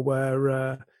Singapore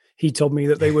where he told me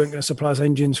that they weren't going to supply us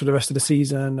engines for the rest of the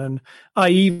season. And I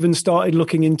even started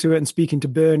looking into it and speaking to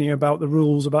Bernie about the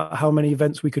rules about how many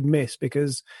events we could miss,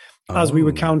 because as we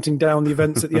were counting down the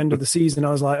events at the end of the season,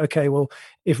 I was like, okay, well,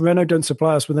 if Renault don't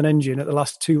supply us with an engine at the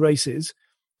last 2 races,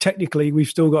 technically we've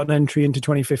still got an entry into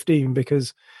 2015,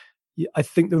 because I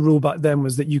think the rule back then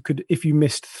was that you could, if you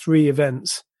missed 3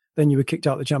 events, then you were kicked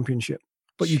out of the championship,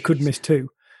 but you could miss 2.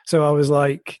 So I was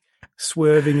like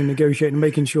swerving and negotiating,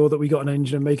 making sure that we got an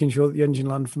engine and making sure that the engine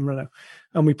landed from Renault,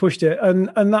 and we pushed it. And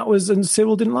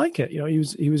Cyril didn't like it. You know,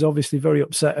 he was obviously very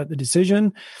upset at the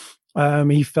decision.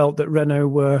 He felt that Renault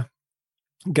were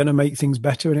going to make things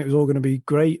better and it was all going to be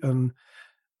great, and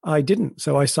I didn't.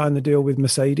 So I signed the deal with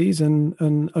Mercedes,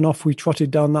 and off we trotted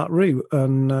down that route.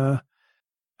 And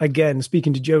again,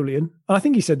 speaking to Jolyon, I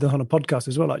think he said that on a podcast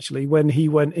as well, actually, when he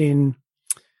went in.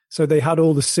 So they had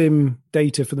all the sim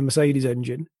data for the Mercedes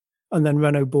engine, and then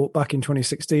Renault bought back in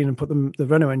 2016 and put the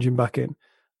Renault engine back in.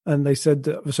 And they said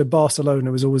that, so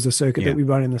Barcelona was always the circuit that we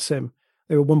ran in the sim.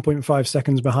 They were 1.5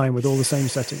 seconds behind with all the same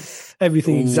settings.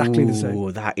 Everything exactly the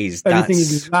same. Everything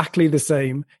exactly the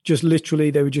same. Just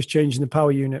literally, they were just changing the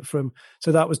power unit from.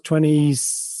 So that was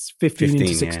 2015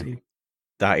 into 16. Yeah.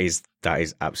 That is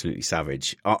absolutely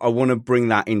savage. I want to bring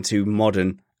that into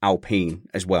modern Alpine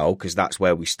as well, because that's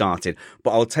where we started.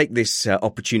 But I'll take this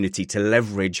opportunity to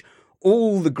leverage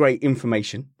all the great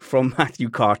information from Matthew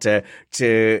Carter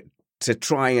to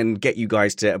try and get you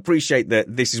guys to appreciate that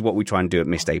this is what we try and do at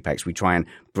Missed Apex. We try and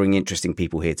bring interesting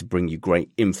people here to bring you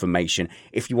great information.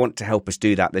 If you want to help us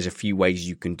do that, there's a few ways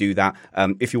you can do that.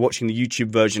 If you're watching the YouTube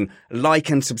version,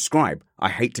 like and subscribe. I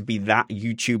hate to be that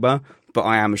YouTuber, but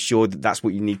I am assured that that's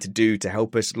what you need to do to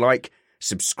help us. Like,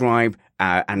 subscribe,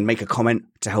 and make a comment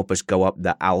to help us go up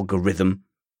the algorithm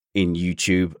in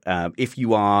YouTube. If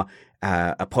you are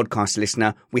a podcast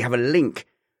listener, we have a link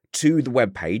to the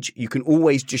webpage. You can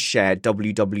always just share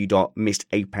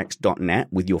www.missedapex.net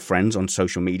with your friends on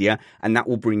social media, and that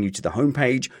will bring you to the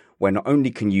homepage where not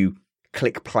only can you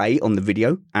click play on the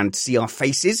video and see our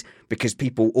faces, because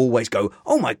people always go,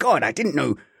 oh my God, I didn't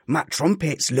know Matt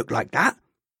Trumpets looked like that.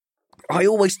 I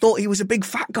always thought he was a big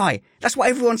fat guy. That's what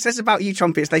everyone says about you,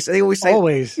 Trumpets. They always say,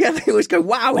 always. Yeah, they always go,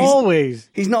 wow,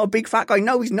 he's not a big fat guy.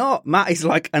 No, he's not. Matt is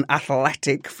like an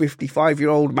athletic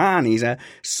 55-year-old man. He's a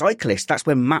cyclist. That's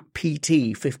where Matt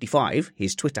PT 55,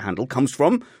 his Twitter handle, comes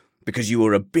from, because you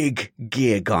were a big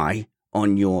gear guy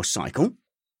on your cycle.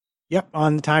 Yep,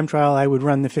 on the time trial, I would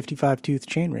run the 55-tooth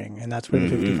chainring, and that's where the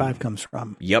 55 comes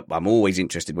from. Yep, I'm always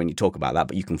interested when you talk about that,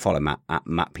 but you can follow Matt at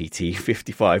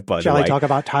MattPT55, by the way. Shall I talk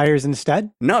about tires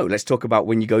instead? No, let's talk about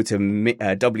when you go to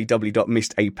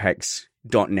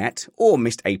www.missedapex.net or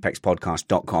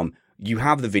missedapexpodcast.com. You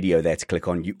have the video there to click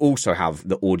on. You also have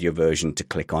the audio version to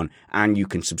click on, and you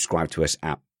can subscribe to us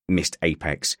at Missed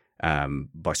Apex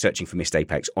by searching for Missed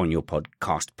Apex on your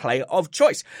podcast player of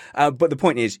choice. But the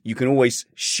point is, you can always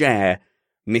share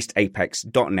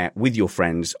missedapex.net with your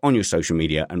friends on your social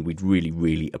media, and we'd really,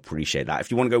 really appreciate that.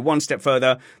 If you want to go one step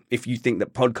further, if you think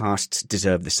that podcasts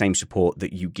deserve the same support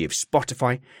that you give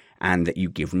Spotify and that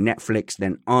you give Netflix,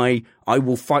 then I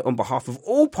will fight on behalf of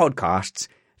all podcasts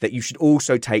that you should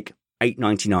also take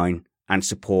 $8.99 and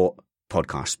support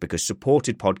podcasts, because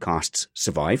supported podcasts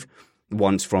survive.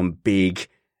 Ones from big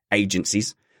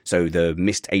agencies. So the the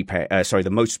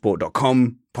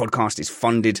motorsport.com podcast is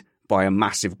funded by a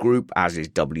massive group, as is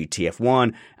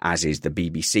WTF1, as is the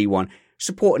BBC one.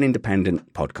 Support an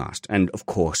independent podcast. And of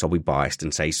course, I'll be biased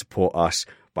and say support us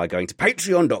by going to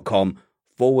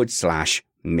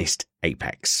patreon.com/Missed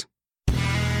Apex.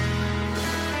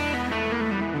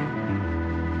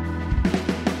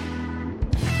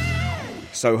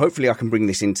 So hopefully I can bring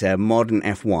this into modern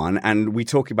F1, and we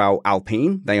talk about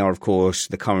Alpine. They are, of course,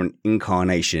 the current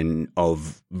incarnation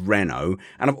of Renault,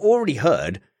 and I've already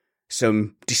heard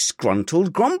some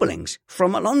disgruntled grumblings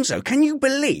from Alonso. Can you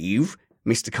believe,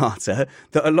 Mr. Carter,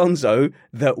 that Alonso,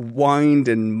 that whined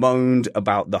and moaned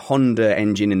about the Honda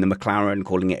engine in the McLaren,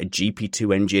 calling it a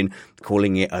GP2 engine,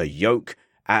 calling it a yoke,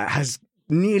 has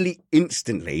nearly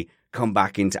instantly come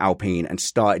back into Alpine and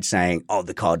started saying, oh,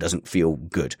 the car doesn't feel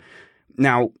good.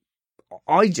 Now,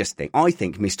 I think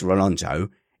Mr. Alonso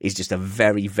is just a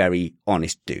very, very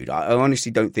honest dude. I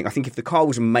honestly don't think, I think if the car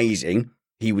was amazing,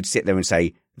 he would sit there and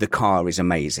say, the car is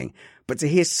amazing. But to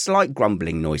hear slight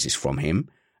grumbling noises from him,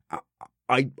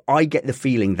 I get the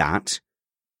feeling that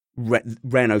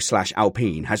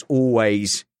Renault/Alpine has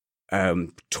always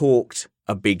talked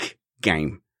a big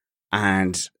game.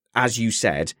 And as you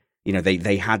said, you know,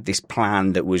 they had this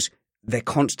plan that was, they're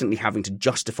constantly having to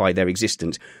justify their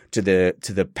existence to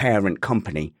the parent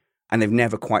company, and they've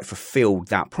never quite fulfilled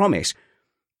that promise.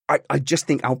 I just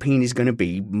think Alpine is going to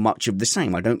be much of the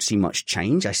same. I don't see much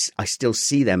change. I still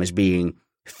see them as being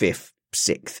 5th,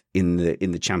 6th in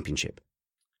the championship.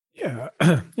 Yeah,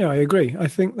 yeah, I agree. I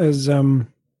think there's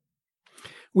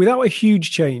without a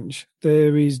huge change,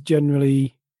 there is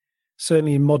generally,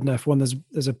 certainly in modern F1,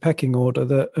 there's a pecking order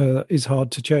that is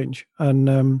hard to change.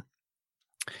 And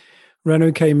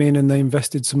Renault came in and they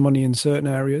invested some money in certain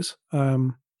areas.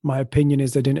 My opinion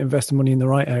is they didn't invest the money in the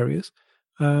right areas.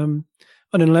 And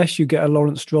unless you get a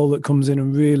Lawrence Stroll that comes in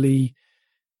and really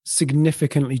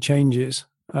significantly changes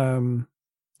the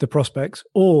prospects,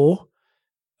 or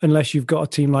unless you've got a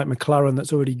team like McLaren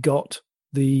that's already got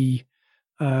the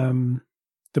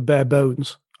bare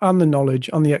bones and the knowledge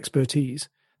and the expertise,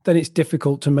 then it's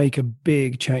difficult to make a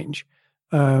big change.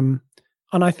 And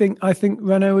I think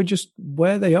Renault are just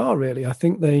where they are, really. I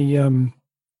think they're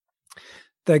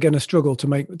going to struggle to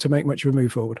make much of a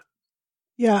move forward.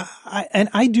 Yeah,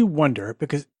 I do wonder,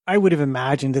 because I would have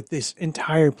imagined that this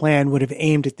entire plan would have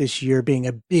aimed at this year being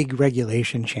a big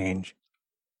regulation change.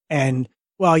 And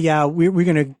well, yeah, we're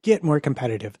going to get more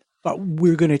competitive, but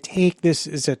we're going to take this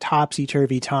as a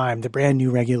topsy-turvy time, the brand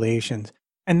new regulations,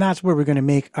 and that's where we're going to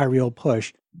make our real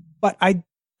push. But I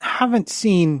haven't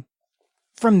seen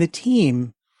from the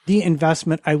team the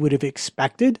investment I would have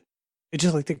expected. It's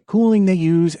just like the cooling they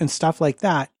use and stuff like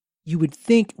that, you would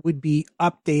think would be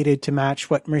updated to match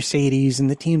what Mercedes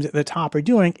and the teams at the top are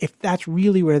doing if that's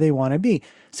really where they want to be.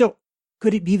 So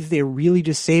could it be that they're really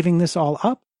just saving this all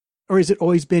up? Or has it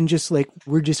always been just like,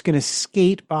 we're just going to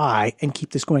skate by and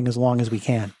keep this going as long as we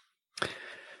can?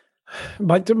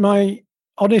 My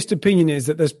honest opinion is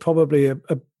that there's probably a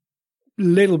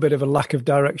little bit of a lack of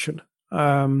direction.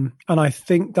 And I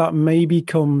think that maybe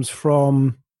comes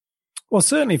from, well,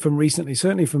 certainly from recently,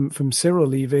 certainly from Cyril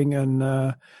leaving and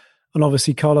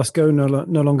obviously Carlos Ghosn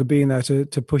no longer being there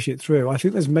to push it through. I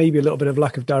think there's maybe a little bit of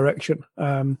lack of direction.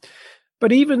 But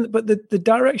the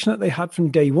direction that they had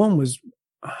from day one was,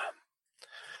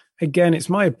 again, it's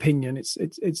my opinion.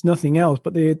 It's nothing else.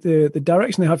 But the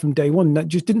direction they had from day one, that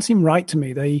just didn't seem right to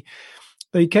me.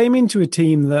 They came into a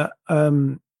team that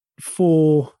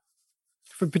for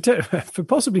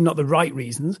possibly not the right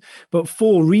reasons, but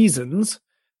for reasons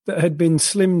that had been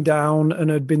slimmed down and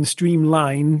had been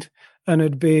streamlined and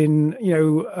had been,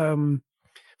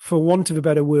 for want of a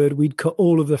better word, we'd cut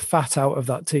all of the fat out of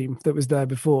that team that was there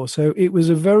before. So it was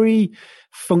a very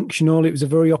functional, it was a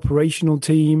very operational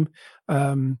team,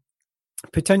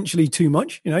 potentially too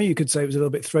much. You could say it was a little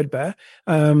bit threadbare.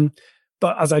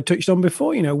 But as I touched on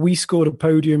before, we scored a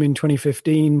podium in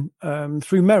 2015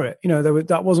 through merit.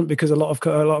 That wasn't because a lot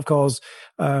of cars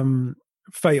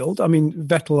failed. I mean,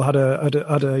 Vettel had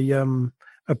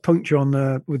a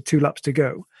puncture with 2 laps to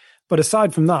go. But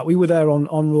aside from that, we were there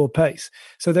on raw pace.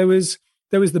 So there was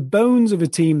the bones of a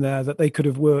team there that they could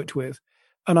have worked with.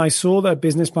 And I saw their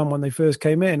business plan when they first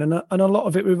came in, and a lot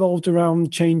of it revolved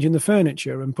around changing the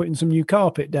furniture and putting some new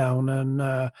carpet down.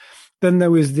 And then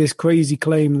there was this crazy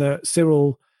claim that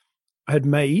Cyril had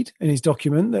made in his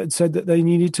document that said that they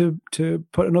needed to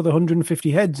put another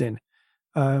 150 heads in.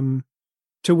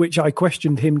 To which I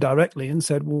questioned him directly and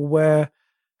said, well, where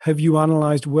have you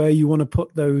analysed where you want to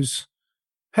put those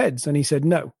heads? And he said,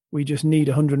 no, we just need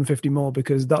 150 more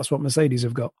because that's what Mercedes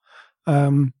have got.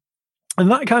 And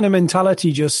that kind of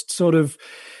mentality just sort of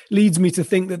leads me to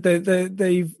think that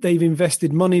they've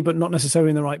invested money, but not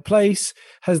necessarily in the right place.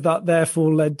 Has that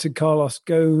therefore led to Carlos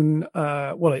Ghosn?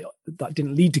 That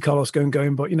didn't lead to Carlos Ghosn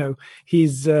going, but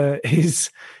his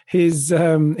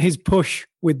push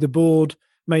with the board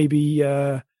maybe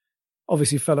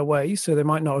obviously fell away, so there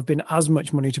might not have been as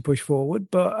much money to push forward.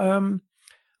 But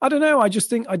I don't know. I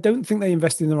don't think they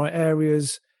invested in the right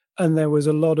areas, and there's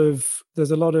a lot of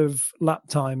lap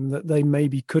time that they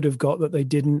maybe could have got that they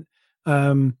didn't.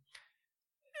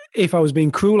 If I was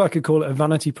being cruel, I could call it a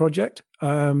vanity project,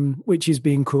 which is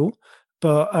being cruel.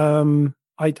 But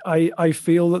I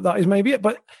feel that is maybe it.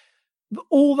 But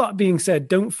all that being said,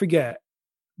 don't forget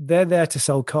they're there to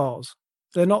sell cars.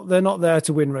 They're not there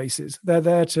to win races. They're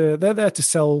there to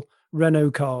sell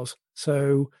Renault cars.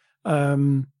 So that's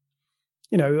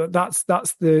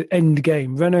the end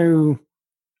game. Renault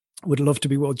would love to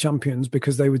be world champions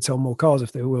because they would sell more cars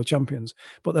if they were world champions.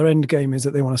 But their end game is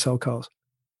that they want to sell cars.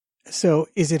 So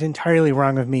is it entirely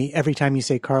wrong of me every time you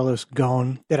say Carlos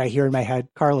Ghosn that I hear in my head,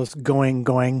 Carlos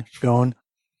Ghosn?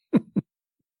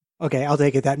 Okay, I'll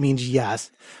take it. That means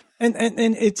yes. And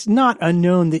it's not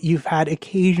unknown that you've had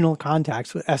occasional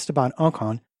contacts with Esteban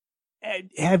Ocon.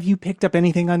 Have you picked up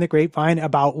anything on the grapevine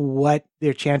about what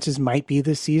their chances might be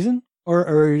this season?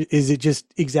 Or is it just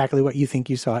exactly what you think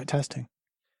you saw at testing?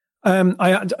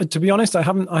 To be honest, I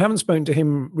haven't spoken to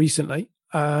him recently.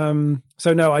 So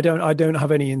no, I don't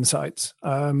have any insights.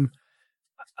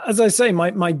 As I say,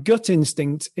 my gut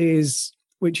instinct is,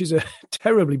 which is a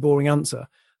terribly boring answer,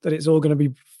 that it's all going to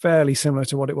be fairly similar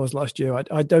to what it was last year.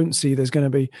 I don't see there's going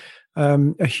to be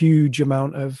a huge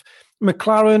amount of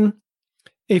McLaren.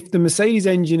 If the Mercedes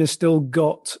engine has still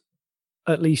got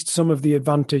at least some of the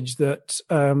advantage that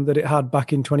it had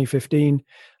back in 2015,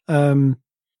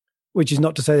 which is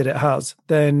not to say that it has,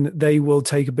 then they will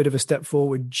take a bit of a step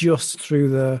forward just through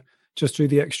the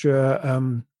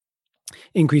extra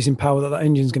increase in power that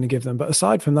engine is going to give them. But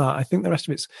aside from that, I think the rest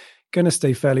of it's going to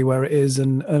stay fairly where it is,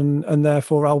 and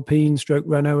therefore Alpine /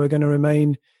 Renault are going to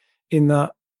remain in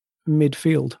that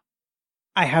midfield.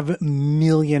 I have a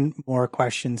million more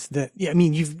questions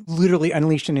you've literally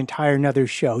unleashed an entire another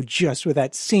show just with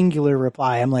that singular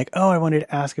reply. I'm like, I wanted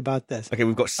to ask about this. Okay,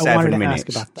 we've got 7 minutes. Ask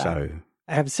about that. So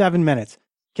I have 7 minutes.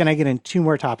 Can I get in 2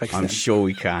 more topics? I'm sure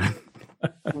we can.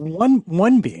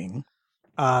 One being,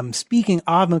 speaking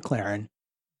of McLaren,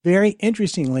 very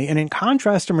interestingly, and in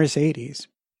contrast to Mercedes,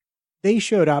 they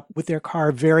showed up with their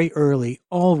car very early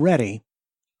already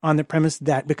on the premise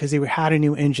that because they had a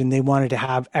new engine, they wanted to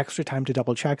have extra time to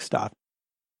double check stuff.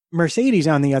 Mercedes,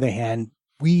 on the other hand,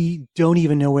 we don't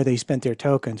even know where they spent their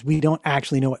tokens. We don't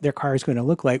actually know what their car is going to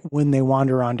look like when they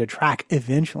wander onto track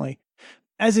eventually.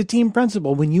 As a team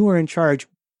principal, when you were in charge,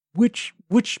 which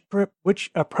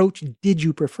approach did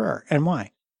you prefer and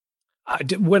why?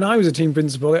 When I was a team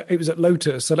principal, it was at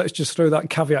Lotus. So let's just throw that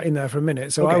caveat in there for a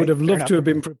minute. So okay, I would have loved to have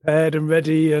been prepared and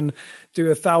ready and do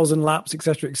 1,000 laps, et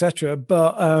cetera, et cetera.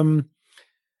 But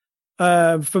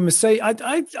for Mercedes,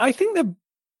 I think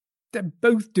they're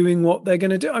both doing what they're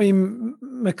going to do. I mean,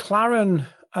 McLaren,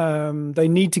 they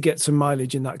need to get some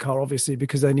mileage in that car, obviously,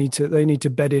 because they need to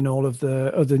bed in all of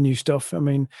the new stuff. I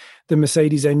mean, the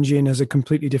Mercedes engine has a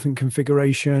completely different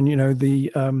configuration. You know,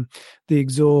 the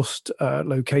exhaust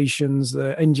locations,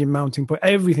 the engine mounting point,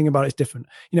 everything about it's different.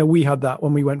 You know, we had that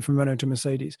when we went from Renault to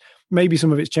Mercedes. Maybe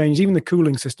some of it's changed. Even the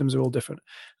cooling systems are all different.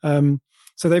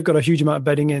 So they've got a huge amount of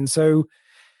bedding in. So,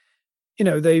 you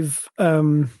know, they've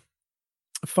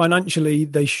financially,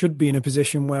 they should be in a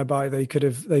position whereby they can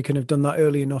have done that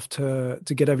early enough to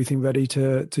get everything ready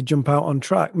to jump out on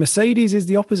track. Mercedes is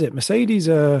the opposite. Mercedes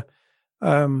are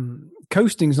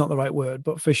coasting is not the right word,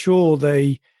 but for sure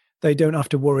they don't have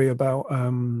to worry about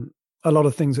a lot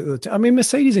of things. I mean,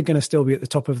 Mercedes are going to still be at the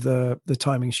top of the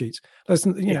timing sheets.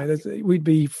 Know, we'd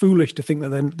be foolish to think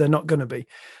that they're not going to be.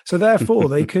 So therefore,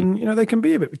 they can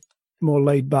be a bit more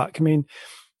laid back. I mean,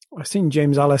 I've seen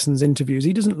James Allison's interviews.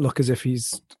 He doesn't look as if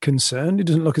he's concerned. He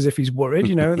doesn't look as if he's worried.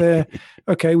 You know, they're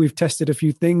okay. We've tested a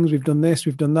few things. We've done this.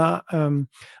 We've done that.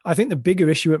 I think the bigger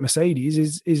issue at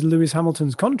Mercedes is Lewis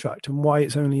Hamilton's contract and why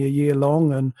it's only a year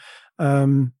long.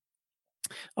 And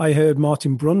I heard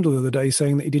Martin Brundle the other day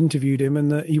saying that he'd interviewed him and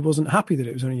that he wasn't happy that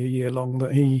it was only a year long.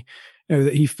 That he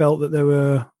felt that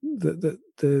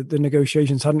the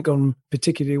negotiations hadn't gone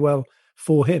particularly well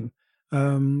for him.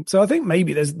 So I think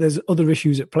maybe there's other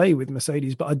issues at play with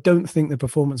Mercedes, but I don't think the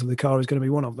performance of the car is going to be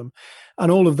one of them. And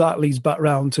all of that leads back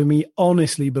round to me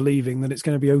honestly believing that it's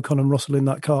going to be Ocon and Russell in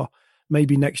that car,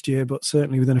 maybe next year, but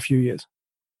certainly within a few years.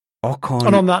 Ocon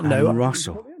and on that note, and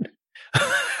Russell.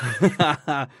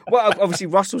 Well, obviously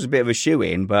Russell's a bit of a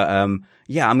shoe-in, but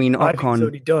yeah, I mean, Ocon... I think it's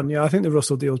already done. Yeah, I think the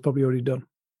Russell deal is probably already done.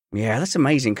 Yeah, that's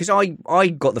amazing, because I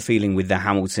got the feeling with the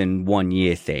Hamilton 1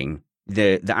 year thing,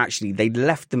 that actually they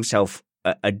left themselves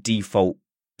a default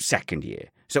second year.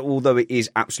 So although it is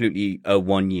absolutely a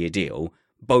 1 year deal,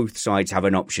 both sides have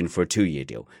an option for a 2 year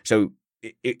deal. So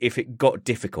if it got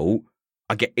difficult,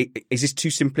 is this too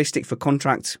simplistic for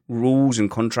contract rules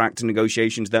and contract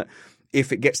negotiations that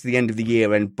if it gets to the end of the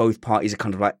year and both parties are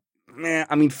kind of like,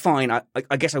 I mean, fine,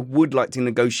 I guess I would like to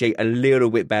negotiate a little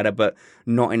bit better, but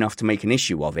not enough to make an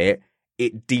issue of it,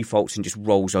 it defaults and just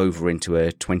rolls over into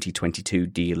a 2022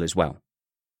 deal as well?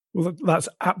 Well, that's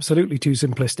absolutely too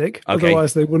simplistic. Okay.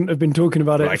 Otherwise, they wouldn't have been talking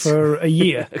about it for a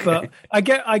year. Okay. But I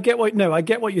get what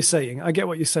you're saying. I get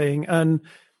what you're saying, and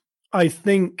I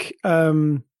think I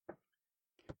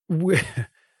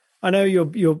know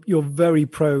you're very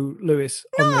pro Lewis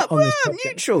on this subject.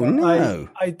 Neutral. No,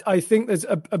 I think there's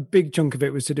a big chunk of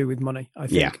it was to do with money. I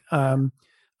think, and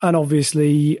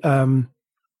obviously,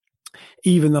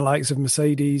 even the likes of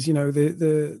Mercedes, you know,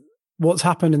 the what's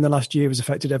happened in the last year has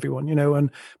affected everyone, you know,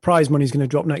 and prize money is going to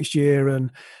drop next year.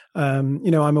 And, you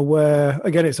know, I'm aware,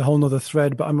 again, it's a whole nother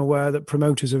thread, but I'm aware that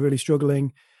promoters are really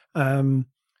struggling. You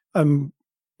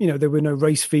know, there were no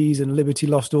race fees and Liberty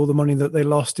lost all the money that they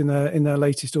lost in their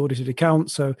latest audited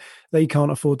accounts. So they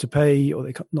can't afford to pay, or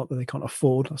not that they can't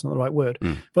afford, that's not the right word,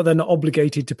 but they're not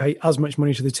obligated to pay as much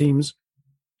money to the teams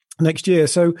next year.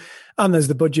 So, and there's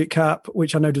the budget cap,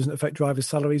 which I know doesn't affect drivers'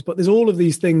 salaries, but there's all of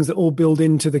these things that all build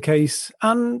into the case.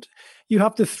 And you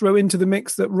have to throw into the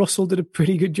mix that Russell did a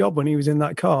pretty good job when he was in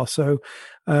that car. So,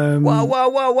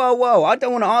 whoa. I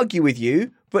don't want to argue with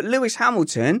you, but Lewis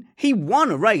Hamilton, he won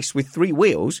a race with 3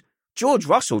 wheels. George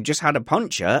Russell just had a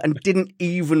puncture and didn't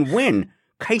even win.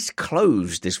 Case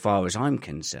closed as far as I'm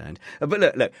concerned. But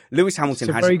look, Lewis Hamilton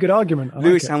has a very good argument.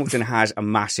 Lewis Hamilton has a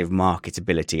massive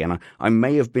marketability, and I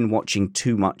may have been watching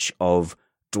too much of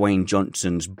Dwayne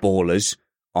Johnson's Ballers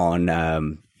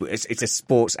on it's a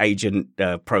sports agent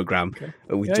program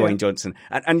with Dwayne Johnson,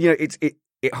 and you know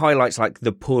it highlights like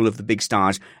the pull of the big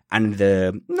stars and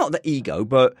not the ego,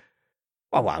 but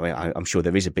I'm sure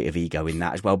there is a bit of ego in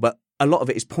that as well, but a lot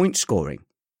of it is point scoring.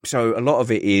 So a lot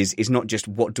of it is not just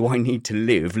what do I need to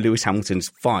live? Lewis Hamilton's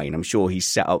fine. I'm sure he's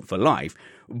set up for life.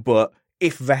 But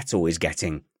if Vettel is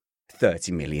getting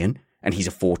 30 million and he's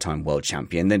a 4-time world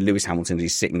champion. Then Lewis Hamilton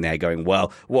is sitting there going,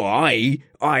 well, I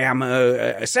am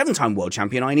a 7-time world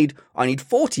champion. I need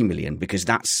 40 million because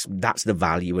that's the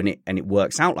value in it, and it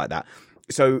works out like that.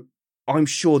 So I'm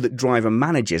sure that driver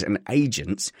managers and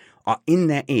agents are in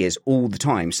their ears all the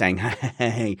time saying,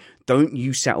 hey, don't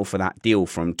you settle for that deal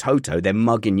from Toto. They're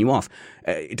mugging you off.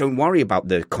 Don't worry about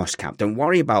the cost cap. Don't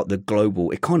worry about the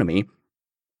global economy.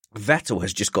 Vettel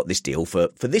has just got this deal for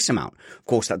this amount. Of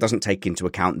course, that doesn't take into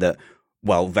account that,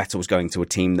 well, Vettel's going to a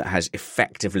team that has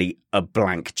effectively a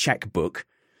blank checkbook.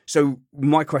 So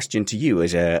my question to you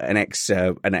as an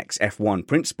ex-F1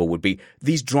 principal would be,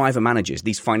 these driver managers,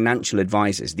 these financial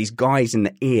advisors, these guys in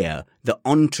the ear, the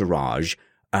entourage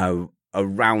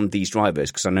around these drivers,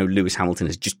 because I know Lewis Hamilton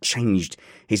has just changed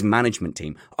his management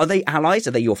team. Are they allies?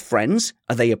 Are they your friends?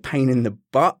 Are they a pain in the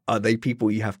butt? Are they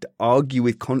people you have to argue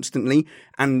with constantly?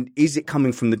 And is it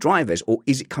coming from the drivers, or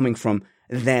is it coming from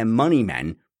their money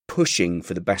men pushing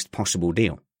for the best possible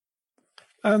deal?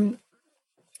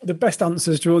 The best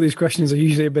answers to all these questions are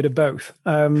usually a bit of both.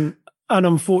 And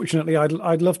unfortunately,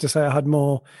 I'd love to say I had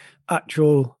more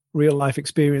actual real life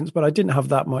experience, but I didn't have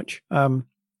that much.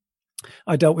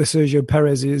 I dealt with Sergio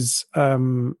Perez's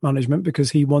management because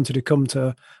he wanted to come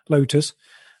to Lotus.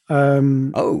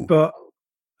 But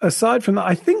aside from that,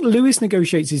 I think Lewis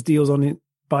negotiates his deals on it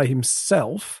by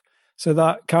himself. So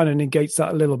that kind of negates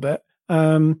that a little bit.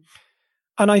 And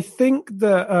I think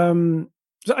that,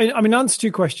 answer to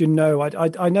your question, no,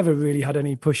 I never really had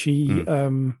any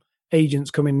pushy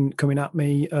agents coming at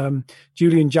me.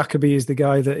 Julian Jacobi is the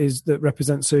guy that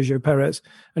represents Sergio Perez,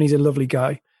 and he's a lovely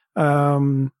guy.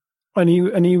 And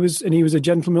he was a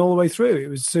gentleman all the way through. It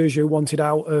was Sergio wanted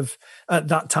out of, at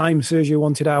that time, Sergio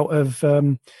wanted out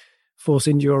of Force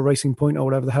India or Racing Point or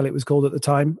whatever the hell it was called at the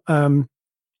time, and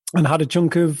had a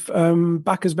chunk of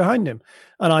backers behind him.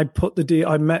 And I put the deal.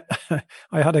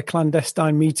 I had a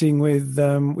clandestine meeting with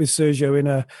Sergio in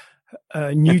a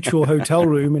neutral hotel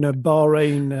room in a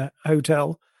Bahrain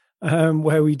hotel,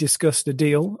 where we discussed the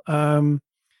deal.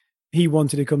 He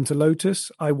wanted to come to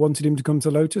Lotus. I wanted him to come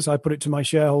to Lotus. I put it to my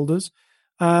shareholders,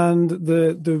 and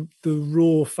the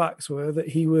raw facts were that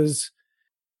he was,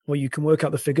 well, you can work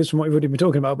out the figures from what we've already been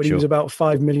talking about, but he was about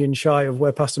 5 million shy of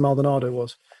where Pastor Maldonado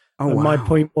was. And my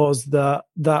point was that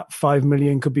 5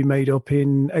 million could be made up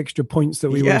in extra points that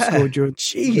we would have scored during the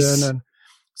season, and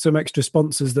some extra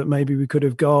sponsors that maybe we could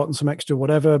have got, and some extra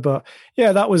whatever. But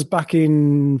yeah, that was back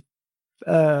in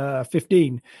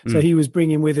 15. So he was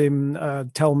bringing with him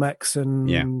Telmex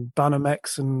and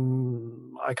Banamex,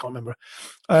 and I can't remember.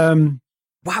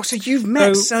 Wow, so you've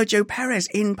met Sergio Perez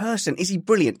in person. Is he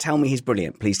brilliant? Tell me he's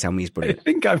brilliant. Please tell me he's brilliant. I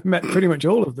think I've met pretty much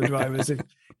all of the drivers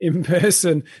in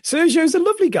person. Sergio's a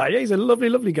lovely guy. Yeah, he's a lovely,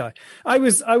 lovely guy. I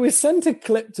was sent a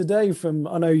clip today from,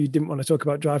 I know you didn't want to talk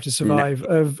about Drive to Survive,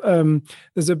 of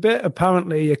there's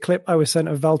a clip I was sent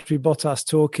of Valtteri Bottas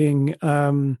talking,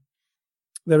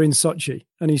 they're in Sochi,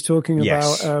 and he's talking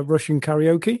about Russian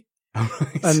karaoke.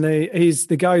 Right. And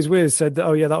the guys with said that,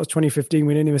 that was 2015,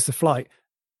 we nearly missed the flight.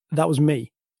 That was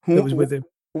me that was with him.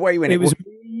 Wait a minute. It was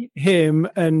me, him,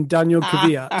 and Daniel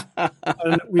Kvyat.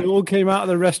 And we all came out of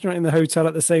the restaurant in the hotel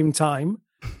at the same time.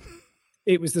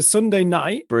 It was the Sunday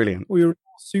night. Brilliant. We were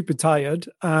super tired,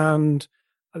 and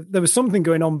there was something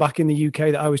going on back in the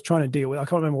UK that I was trying to deal with. I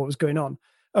can't remember what was going on.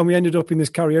 And we ended up in this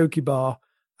karaoke bar,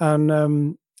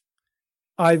 and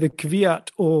either Kvyat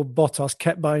or Bottas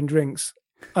kept buying drinks,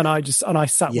 and I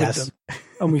sat with them,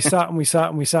 and we sat,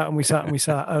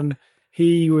 and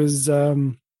he was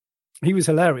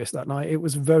hilarious that night. It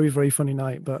was a very, very funny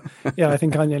night. But yeah, I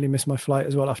think I nearly missed my flight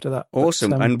as well after that. Awesome.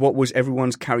 But, and what was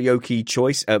everyone's karaoke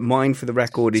choice? Mine, for the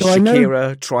record, is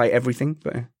Shakira, Try Everything.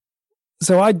 But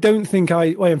so I don't think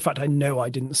in fact, I know I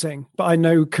didn't sing, but I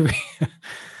know Danny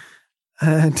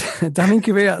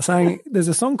Kvyat sang, there's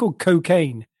a song called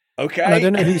Cocaine. Okay. And I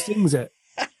don't know who sings it.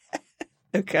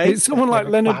 Okay. It's someone like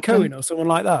Leonard Cohen or someone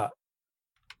like that.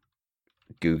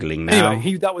 Googling now.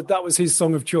 Anyway, that was his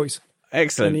song of choice.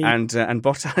 Excellent. And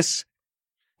Bottas?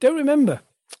 Don't remember.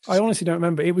 I honestly don't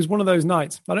remember. It was one of those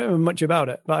nights. I don't remember much about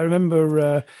it, but I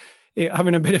remember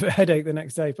having a bit of a headache the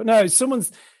next day. But no,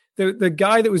 the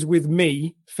guy that was with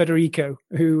me, Federico,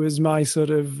 who was my sort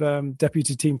of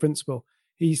deputy team principal.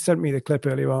 He sent me the clip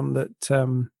earlier on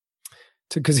that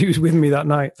because he was with me that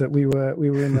night that we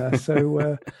were in there.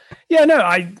 So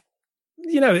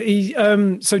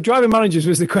So driver managers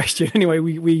was the question. Anyway,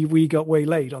 we got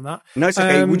waylaid on that. No, it's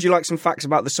okay. Would you like some facts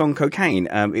about the song Cocaine?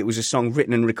 It was a song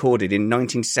written and recorded in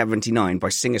 1979 by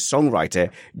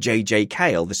singer-songwriter J.J.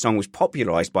 Cale. The song was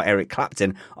popularised by Eric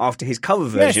Clapton after his cover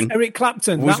version. Yes, Eric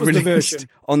Clapton. Was that was the version.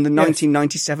 On the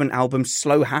 1997 album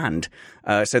Slow Hand.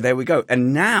 So there we go.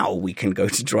 And now we can go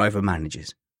to driver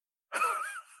managers.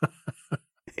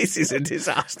 This is a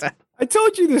disaster. I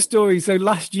told you the story. So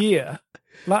last year...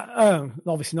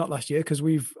 obviously not last year because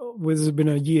there's been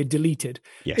a year deleted.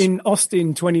 Yes. In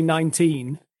Austin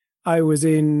 2019, I was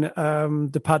in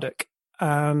the paddock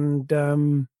and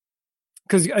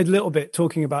because a little bit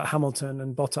talking about Hamilton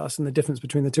and Bottas and the difference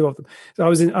between the two of them. So I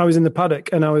was in the paddock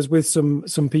and I was with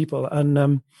some people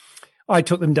and I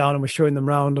took them down and was showing them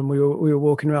around and we were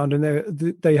walking around and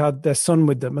they had their son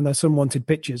with them and their son wanted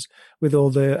pictures with all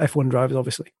the F1 drivers,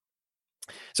 obviously.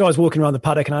 So I was walking around the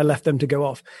paddock and I left them to go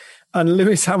off. And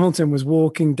Lewis Hamilton was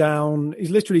walking down.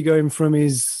 He's literally going from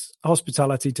his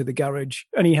hospitality to the garage.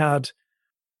 And he had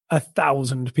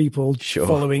 1,000 people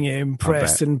following him,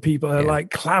 press, and people are like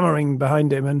clamoring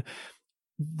behind him. And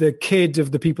the kid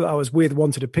of the people that I was with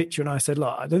wanted a picture. And I said,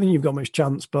 look, I don't think you've got much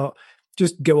chance, but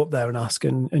just go up there and ask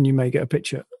and you may get a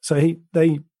picture. So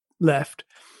they left.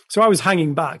 So I was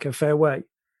hanging back a fair way.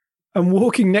 And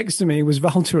walking next to me was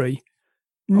Valtteri.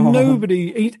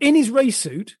 Nobody in his race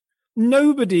suit,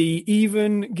 nobody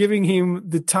even giving him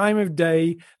the time of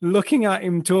day, looking at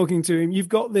him, talking to him. You've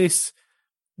got this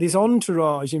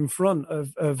entourage in front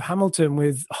of Hamilton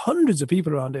with hundreds of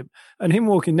people around him and him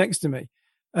walking next to me.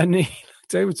 And he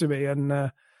looked over to me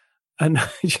and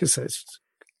he just said, it's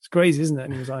crazy, isn't it?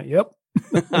 And he was like, yep.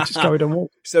 Just carried on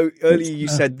walking. So earlier you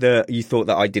said that you thought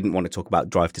that I didn't want to talk about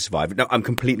Drive to Survive. No, I'm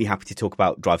completely happy to talk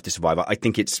about Drive to Survive. I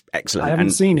think it's excellent. I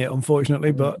haven't seen it,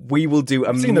 unfortunately, but we will do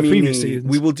a mini,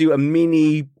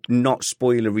 not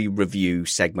spoilery review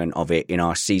segment of it in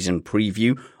our season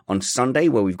preview on Sunday,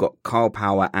 where we've got Carl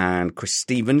Power and Chris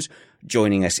Stevens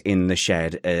joining us in the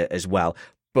shed as well.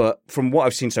 But from what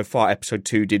I've seen so far, episode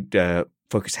 2 did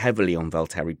focus heavily on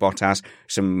Valtteri Bottas.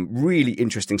 Some really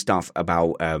interesting stuff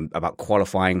about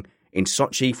qualifying in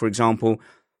Sochi, for example.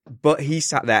 But he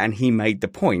sat there and he made the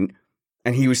point,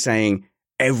 and he was saying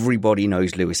everybody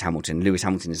knows Lewis Hamilton. Lewis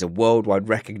Hamilton is a worldwide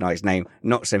recognized name.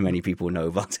 Not so many people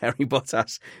know Valtteri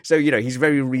Bottas. So, he's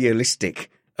very realistic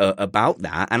about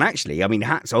that. And actually, I mean,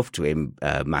 hats off to him,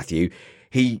 Matthew.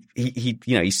 He's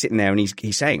sitting there and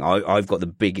he's saying, I've got the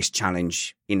biggest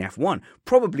challenge in F1,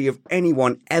 probably of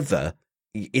anyone ever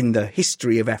in the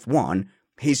history of F1.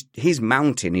 His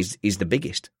mountain is the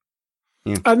biggest.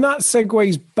 Yeah. And that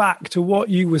segues back to what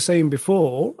you were saying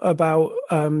before about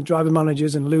driver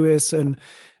managers and Lewis. And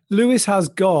Lewis has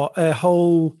got a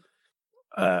whole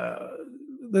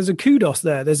there's a kudos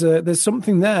there. There's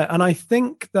something there. And I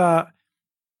think that,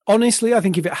 honestly, I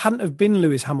think if it hadn't have been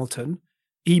Lewis Hamilton,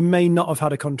 he may not have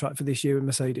had a contract for this year in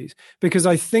Mercedes. Because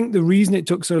I think the reason it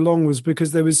took so long was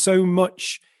because there was so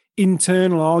much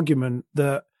internal argument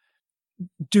that,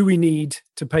 do we need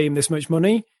to pay him this much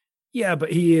money? Yeah,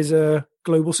 but he is a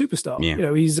global superstar.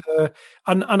 Yeah. He's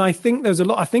and I think there's a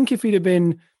lot. I think if he'd have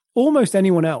been almost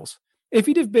anyone else, if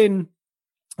he'd have been,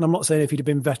 and I'm not saying if he'd have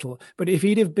been Vettel, but if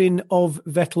he'd have been of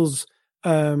Vettel's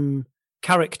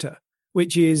character,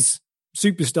 which is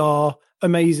superstar,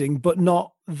 amazing, but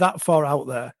not that far out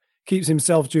there, keeps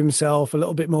himself to himself, a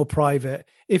little bit more private.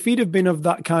 If he'd have been of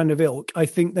that kind of ilk, I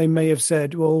think they may have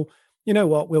said, well, you know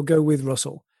what, we'll go with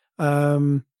Russell.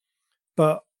 But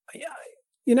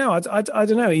I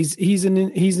don't know. He's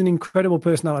an incredible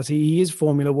personality. He is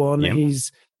Formula One. Yeah.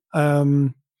 He's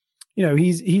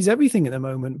he's everything at the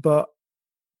moment. But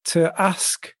to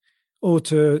ask or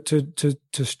to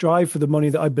strive for the money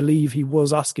that I believe he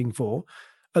was asking for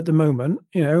at the moment,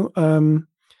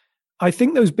 I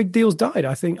think those big deals died.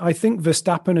 I think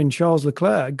Verstappen and Charles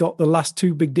Leclerc got the last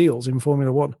two big deals in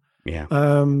Formula One. Yeah.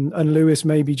 And Lewis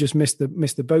maybe just missed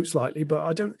the boat slightly, but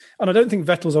I don't think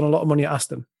Vettel's on a lot of money at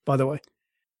Aston, by the way.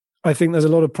 I think there's a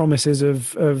lot of promises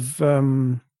of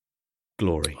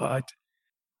glory. I'm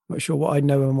not sure what I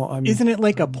know and what I'm. Isn't it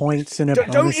like a points and a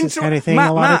bonuses kind of thing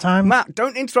a lot of time? Matt,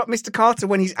 don't interrupt Mr. Carter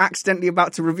when he's accidentally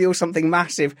about to reveal something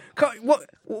massive.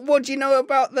 What do you know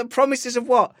about the promises of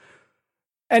what?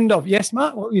 End of. Yes,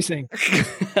 Matt, what were you saying?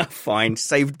 Fine,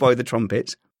 saved by the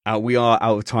trumpets. We are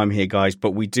out of time here, guys,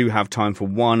 but we do have time for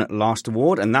one last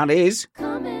award, and that is...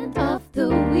 Comment of the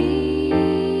Week.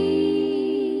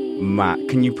 Matt,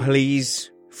 can you please,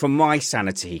 for my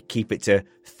sanity, keep it to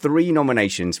 3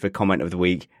 nominations for Comment of the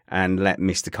Week and let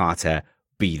Mr. Carter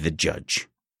be the judge?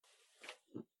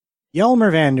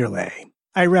 Yelmer Vanderlei.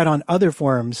 I read on other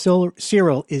forums,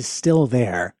 Cyril is still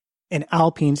there. and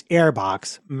Alpine's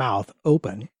Airbox mouth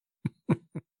open.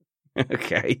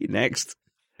 Okay, next.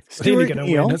 Clearly going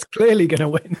to win. It's clearly going to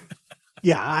win.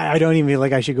 Yeah, I don't even feel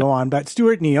like I should go on, but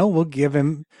Stuart Neal will give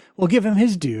him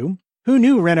his due. Who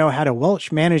knew Renault had a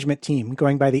Welsh management team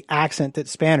going by the accent that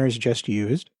Spanners just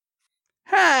used?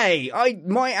 Hey,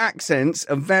 my accents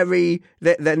are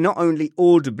they're not only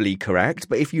audibly correct,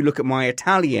 but if you look at my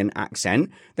Italian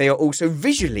accent, they are also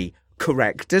visually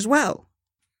correct as well.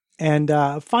 And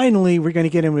finally, we're going to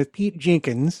get in with Pete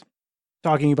Jenkins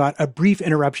talking about a brief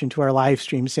interruption to our live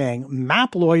stream saying,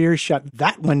 Map Lawyer shut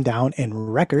that one down in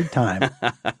record time.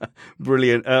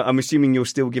 Brilliant. I'm assuming you're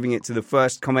still giving it to the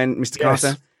first comment, Mr. Yes,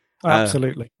 Carter?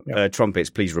 Absolutely. Trumpets,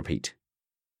 please repeat.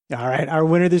 All right, our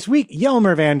winner this week,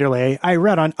 Jelmer Vanderlei. I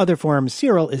read on other forums,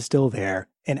 Cyril is still there,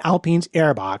 and Alpine's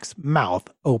Airbox, mouth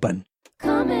open.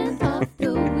 Comment of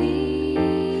the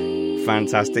week.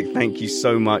 Fantastic. Thank you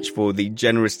so much for the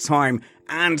generous time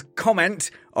and comment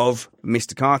of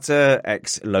Mr. Carter,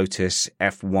 ex-Lotus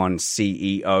F1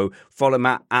 CEO. Follow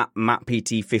Matt at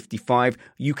MattPT55.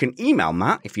 You can email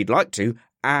Matt if you'd like to,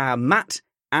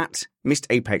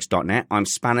 matt@missedapex.net. I'm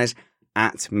Spanners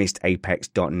at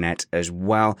missedapex.net as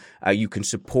well. You can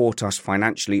support us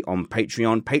financially on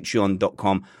Patreon,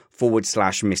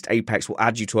 patreon.com/missedapex. We'll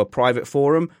add you to a private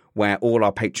forum where all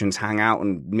our patrons hang out,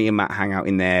 and me and Matt hang out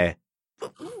in there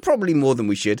probably more than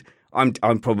we should.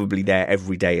 I'm probably there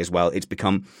every day as well. It's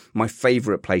become my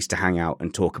favorite place to hang out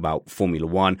and talk about Formula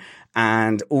One.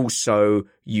 And also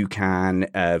you can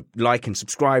like and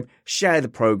subscribe, share the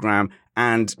program,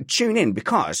 and tune in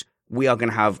because we are going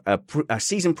to have a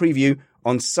season preview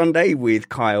on Sunday with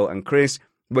Kyle and Chris.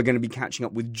 We're going to be catching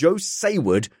up with Joe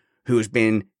Saywood, who has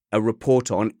been a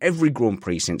reporter on every Grand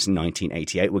Prix since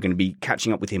 1988. We're going to be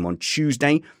catching up with him on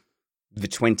Tuesday, the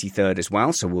 23rd as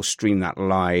well. So we'll stream that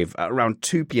live at around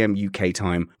 2 p.m. UK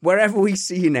time. Wherever we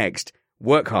see you next,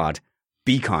 work hard,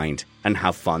 be kind, and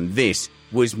have fun. This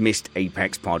was Missed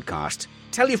Apex Podcast.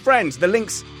 Tell your friends, the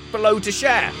link's below to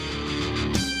share.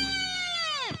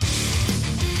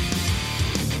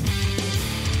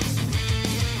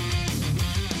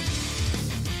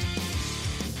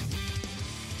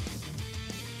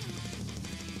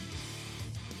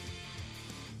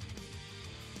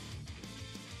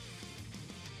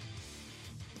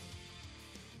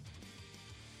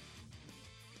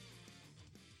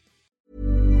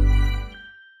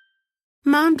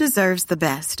 Mom deserves the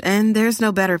best, and there's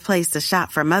no better place to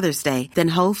shop for Mother's Day than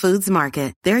Whole Foods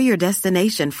Market. They're your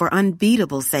destination for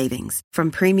unbeatable savings,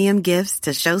 from premium gifts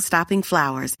to show-stopping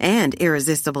flowers and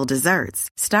irresistible desserts.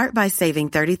 Start by saving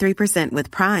 33%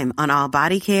 with Prime on all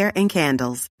body care and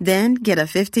candles. Then get a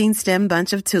 15-stem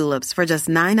bunch of tulips for just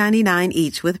 $9.99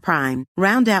 each with Prime.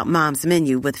 Round out Mom's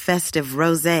menu with festive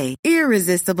rosé,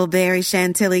 irresistible berry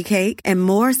chantilly cake, and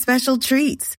more special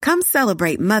treats. Come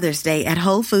celebrate Mother's Day at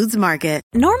Whole Foods Market.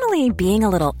 Normally, being a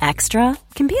little extra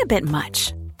can be a bit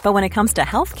much, but when it comes to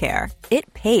healthcare,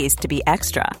 it pays to be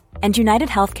extra. And United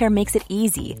Healthcare makes it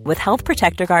easy with Health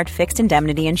Protector Guard fixed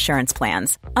indemnity insurance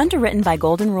plans. Underwritten by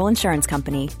Golden Rule Insurance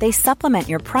Company, they supplement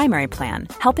your primary plan,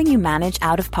 helping you manage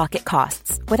out-of-pocket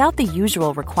costs without the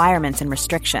usual requirements and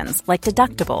restrictions like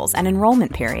deductibles and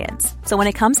enrollment periods. So when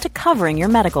it comes to covering your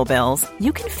medical bills,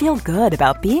 you can feel good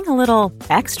about being a little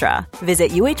extra. Visit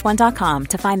uh1.com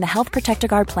to find the Health Protector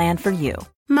Guard plan for you.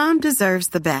 Mom deserves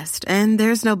the best, and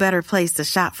there's no better place to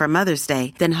shop for Mother's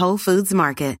Day than Whole Foods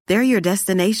Market. They're your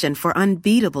destination for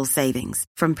unbeatable savings,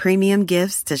 from premium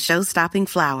gifts to show-stopping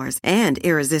flowers and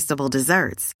irresistible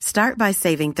desserts. Start by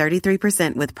saving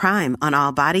 33% with Prime on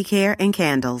all body care and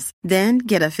candles. Then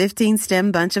get a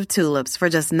 15-stem bunch of tulips for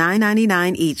just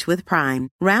 $9.99 each with Prime.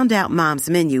 Round out Mom's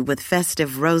menu with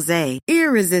festive rosé,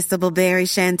 irresistible berry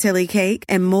chantilly cake,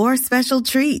 and more special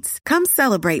treats. Come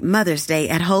celebrate Mother's Day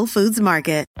at Whole Foods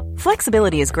Market.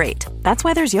 Flexibility is great. That's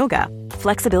why there's yoga.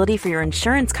 Flexibility for your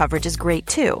insurance coverage is great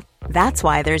too. That's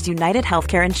why there's United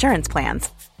Healthcare Insurance Plans.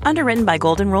 Underwritten by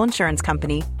Golden Rule Insurance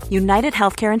Company, United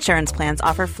Healthcare Insurance Plans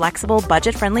offer flexible,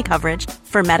 budget-friendly coverage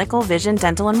for medical, vision,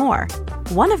 dental, and more.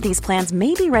 One of these plans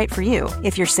may be right for you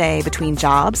if you're, say, between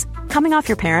jobs, coming off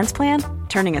your parents' plan,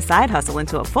 turning a side hustle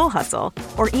into a full hustle,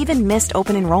 or even missed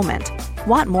open enrollment.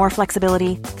 Want more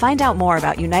flexibility? Find out more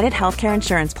about United Healthcare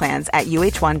Insurance Plans at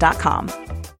uh1.com.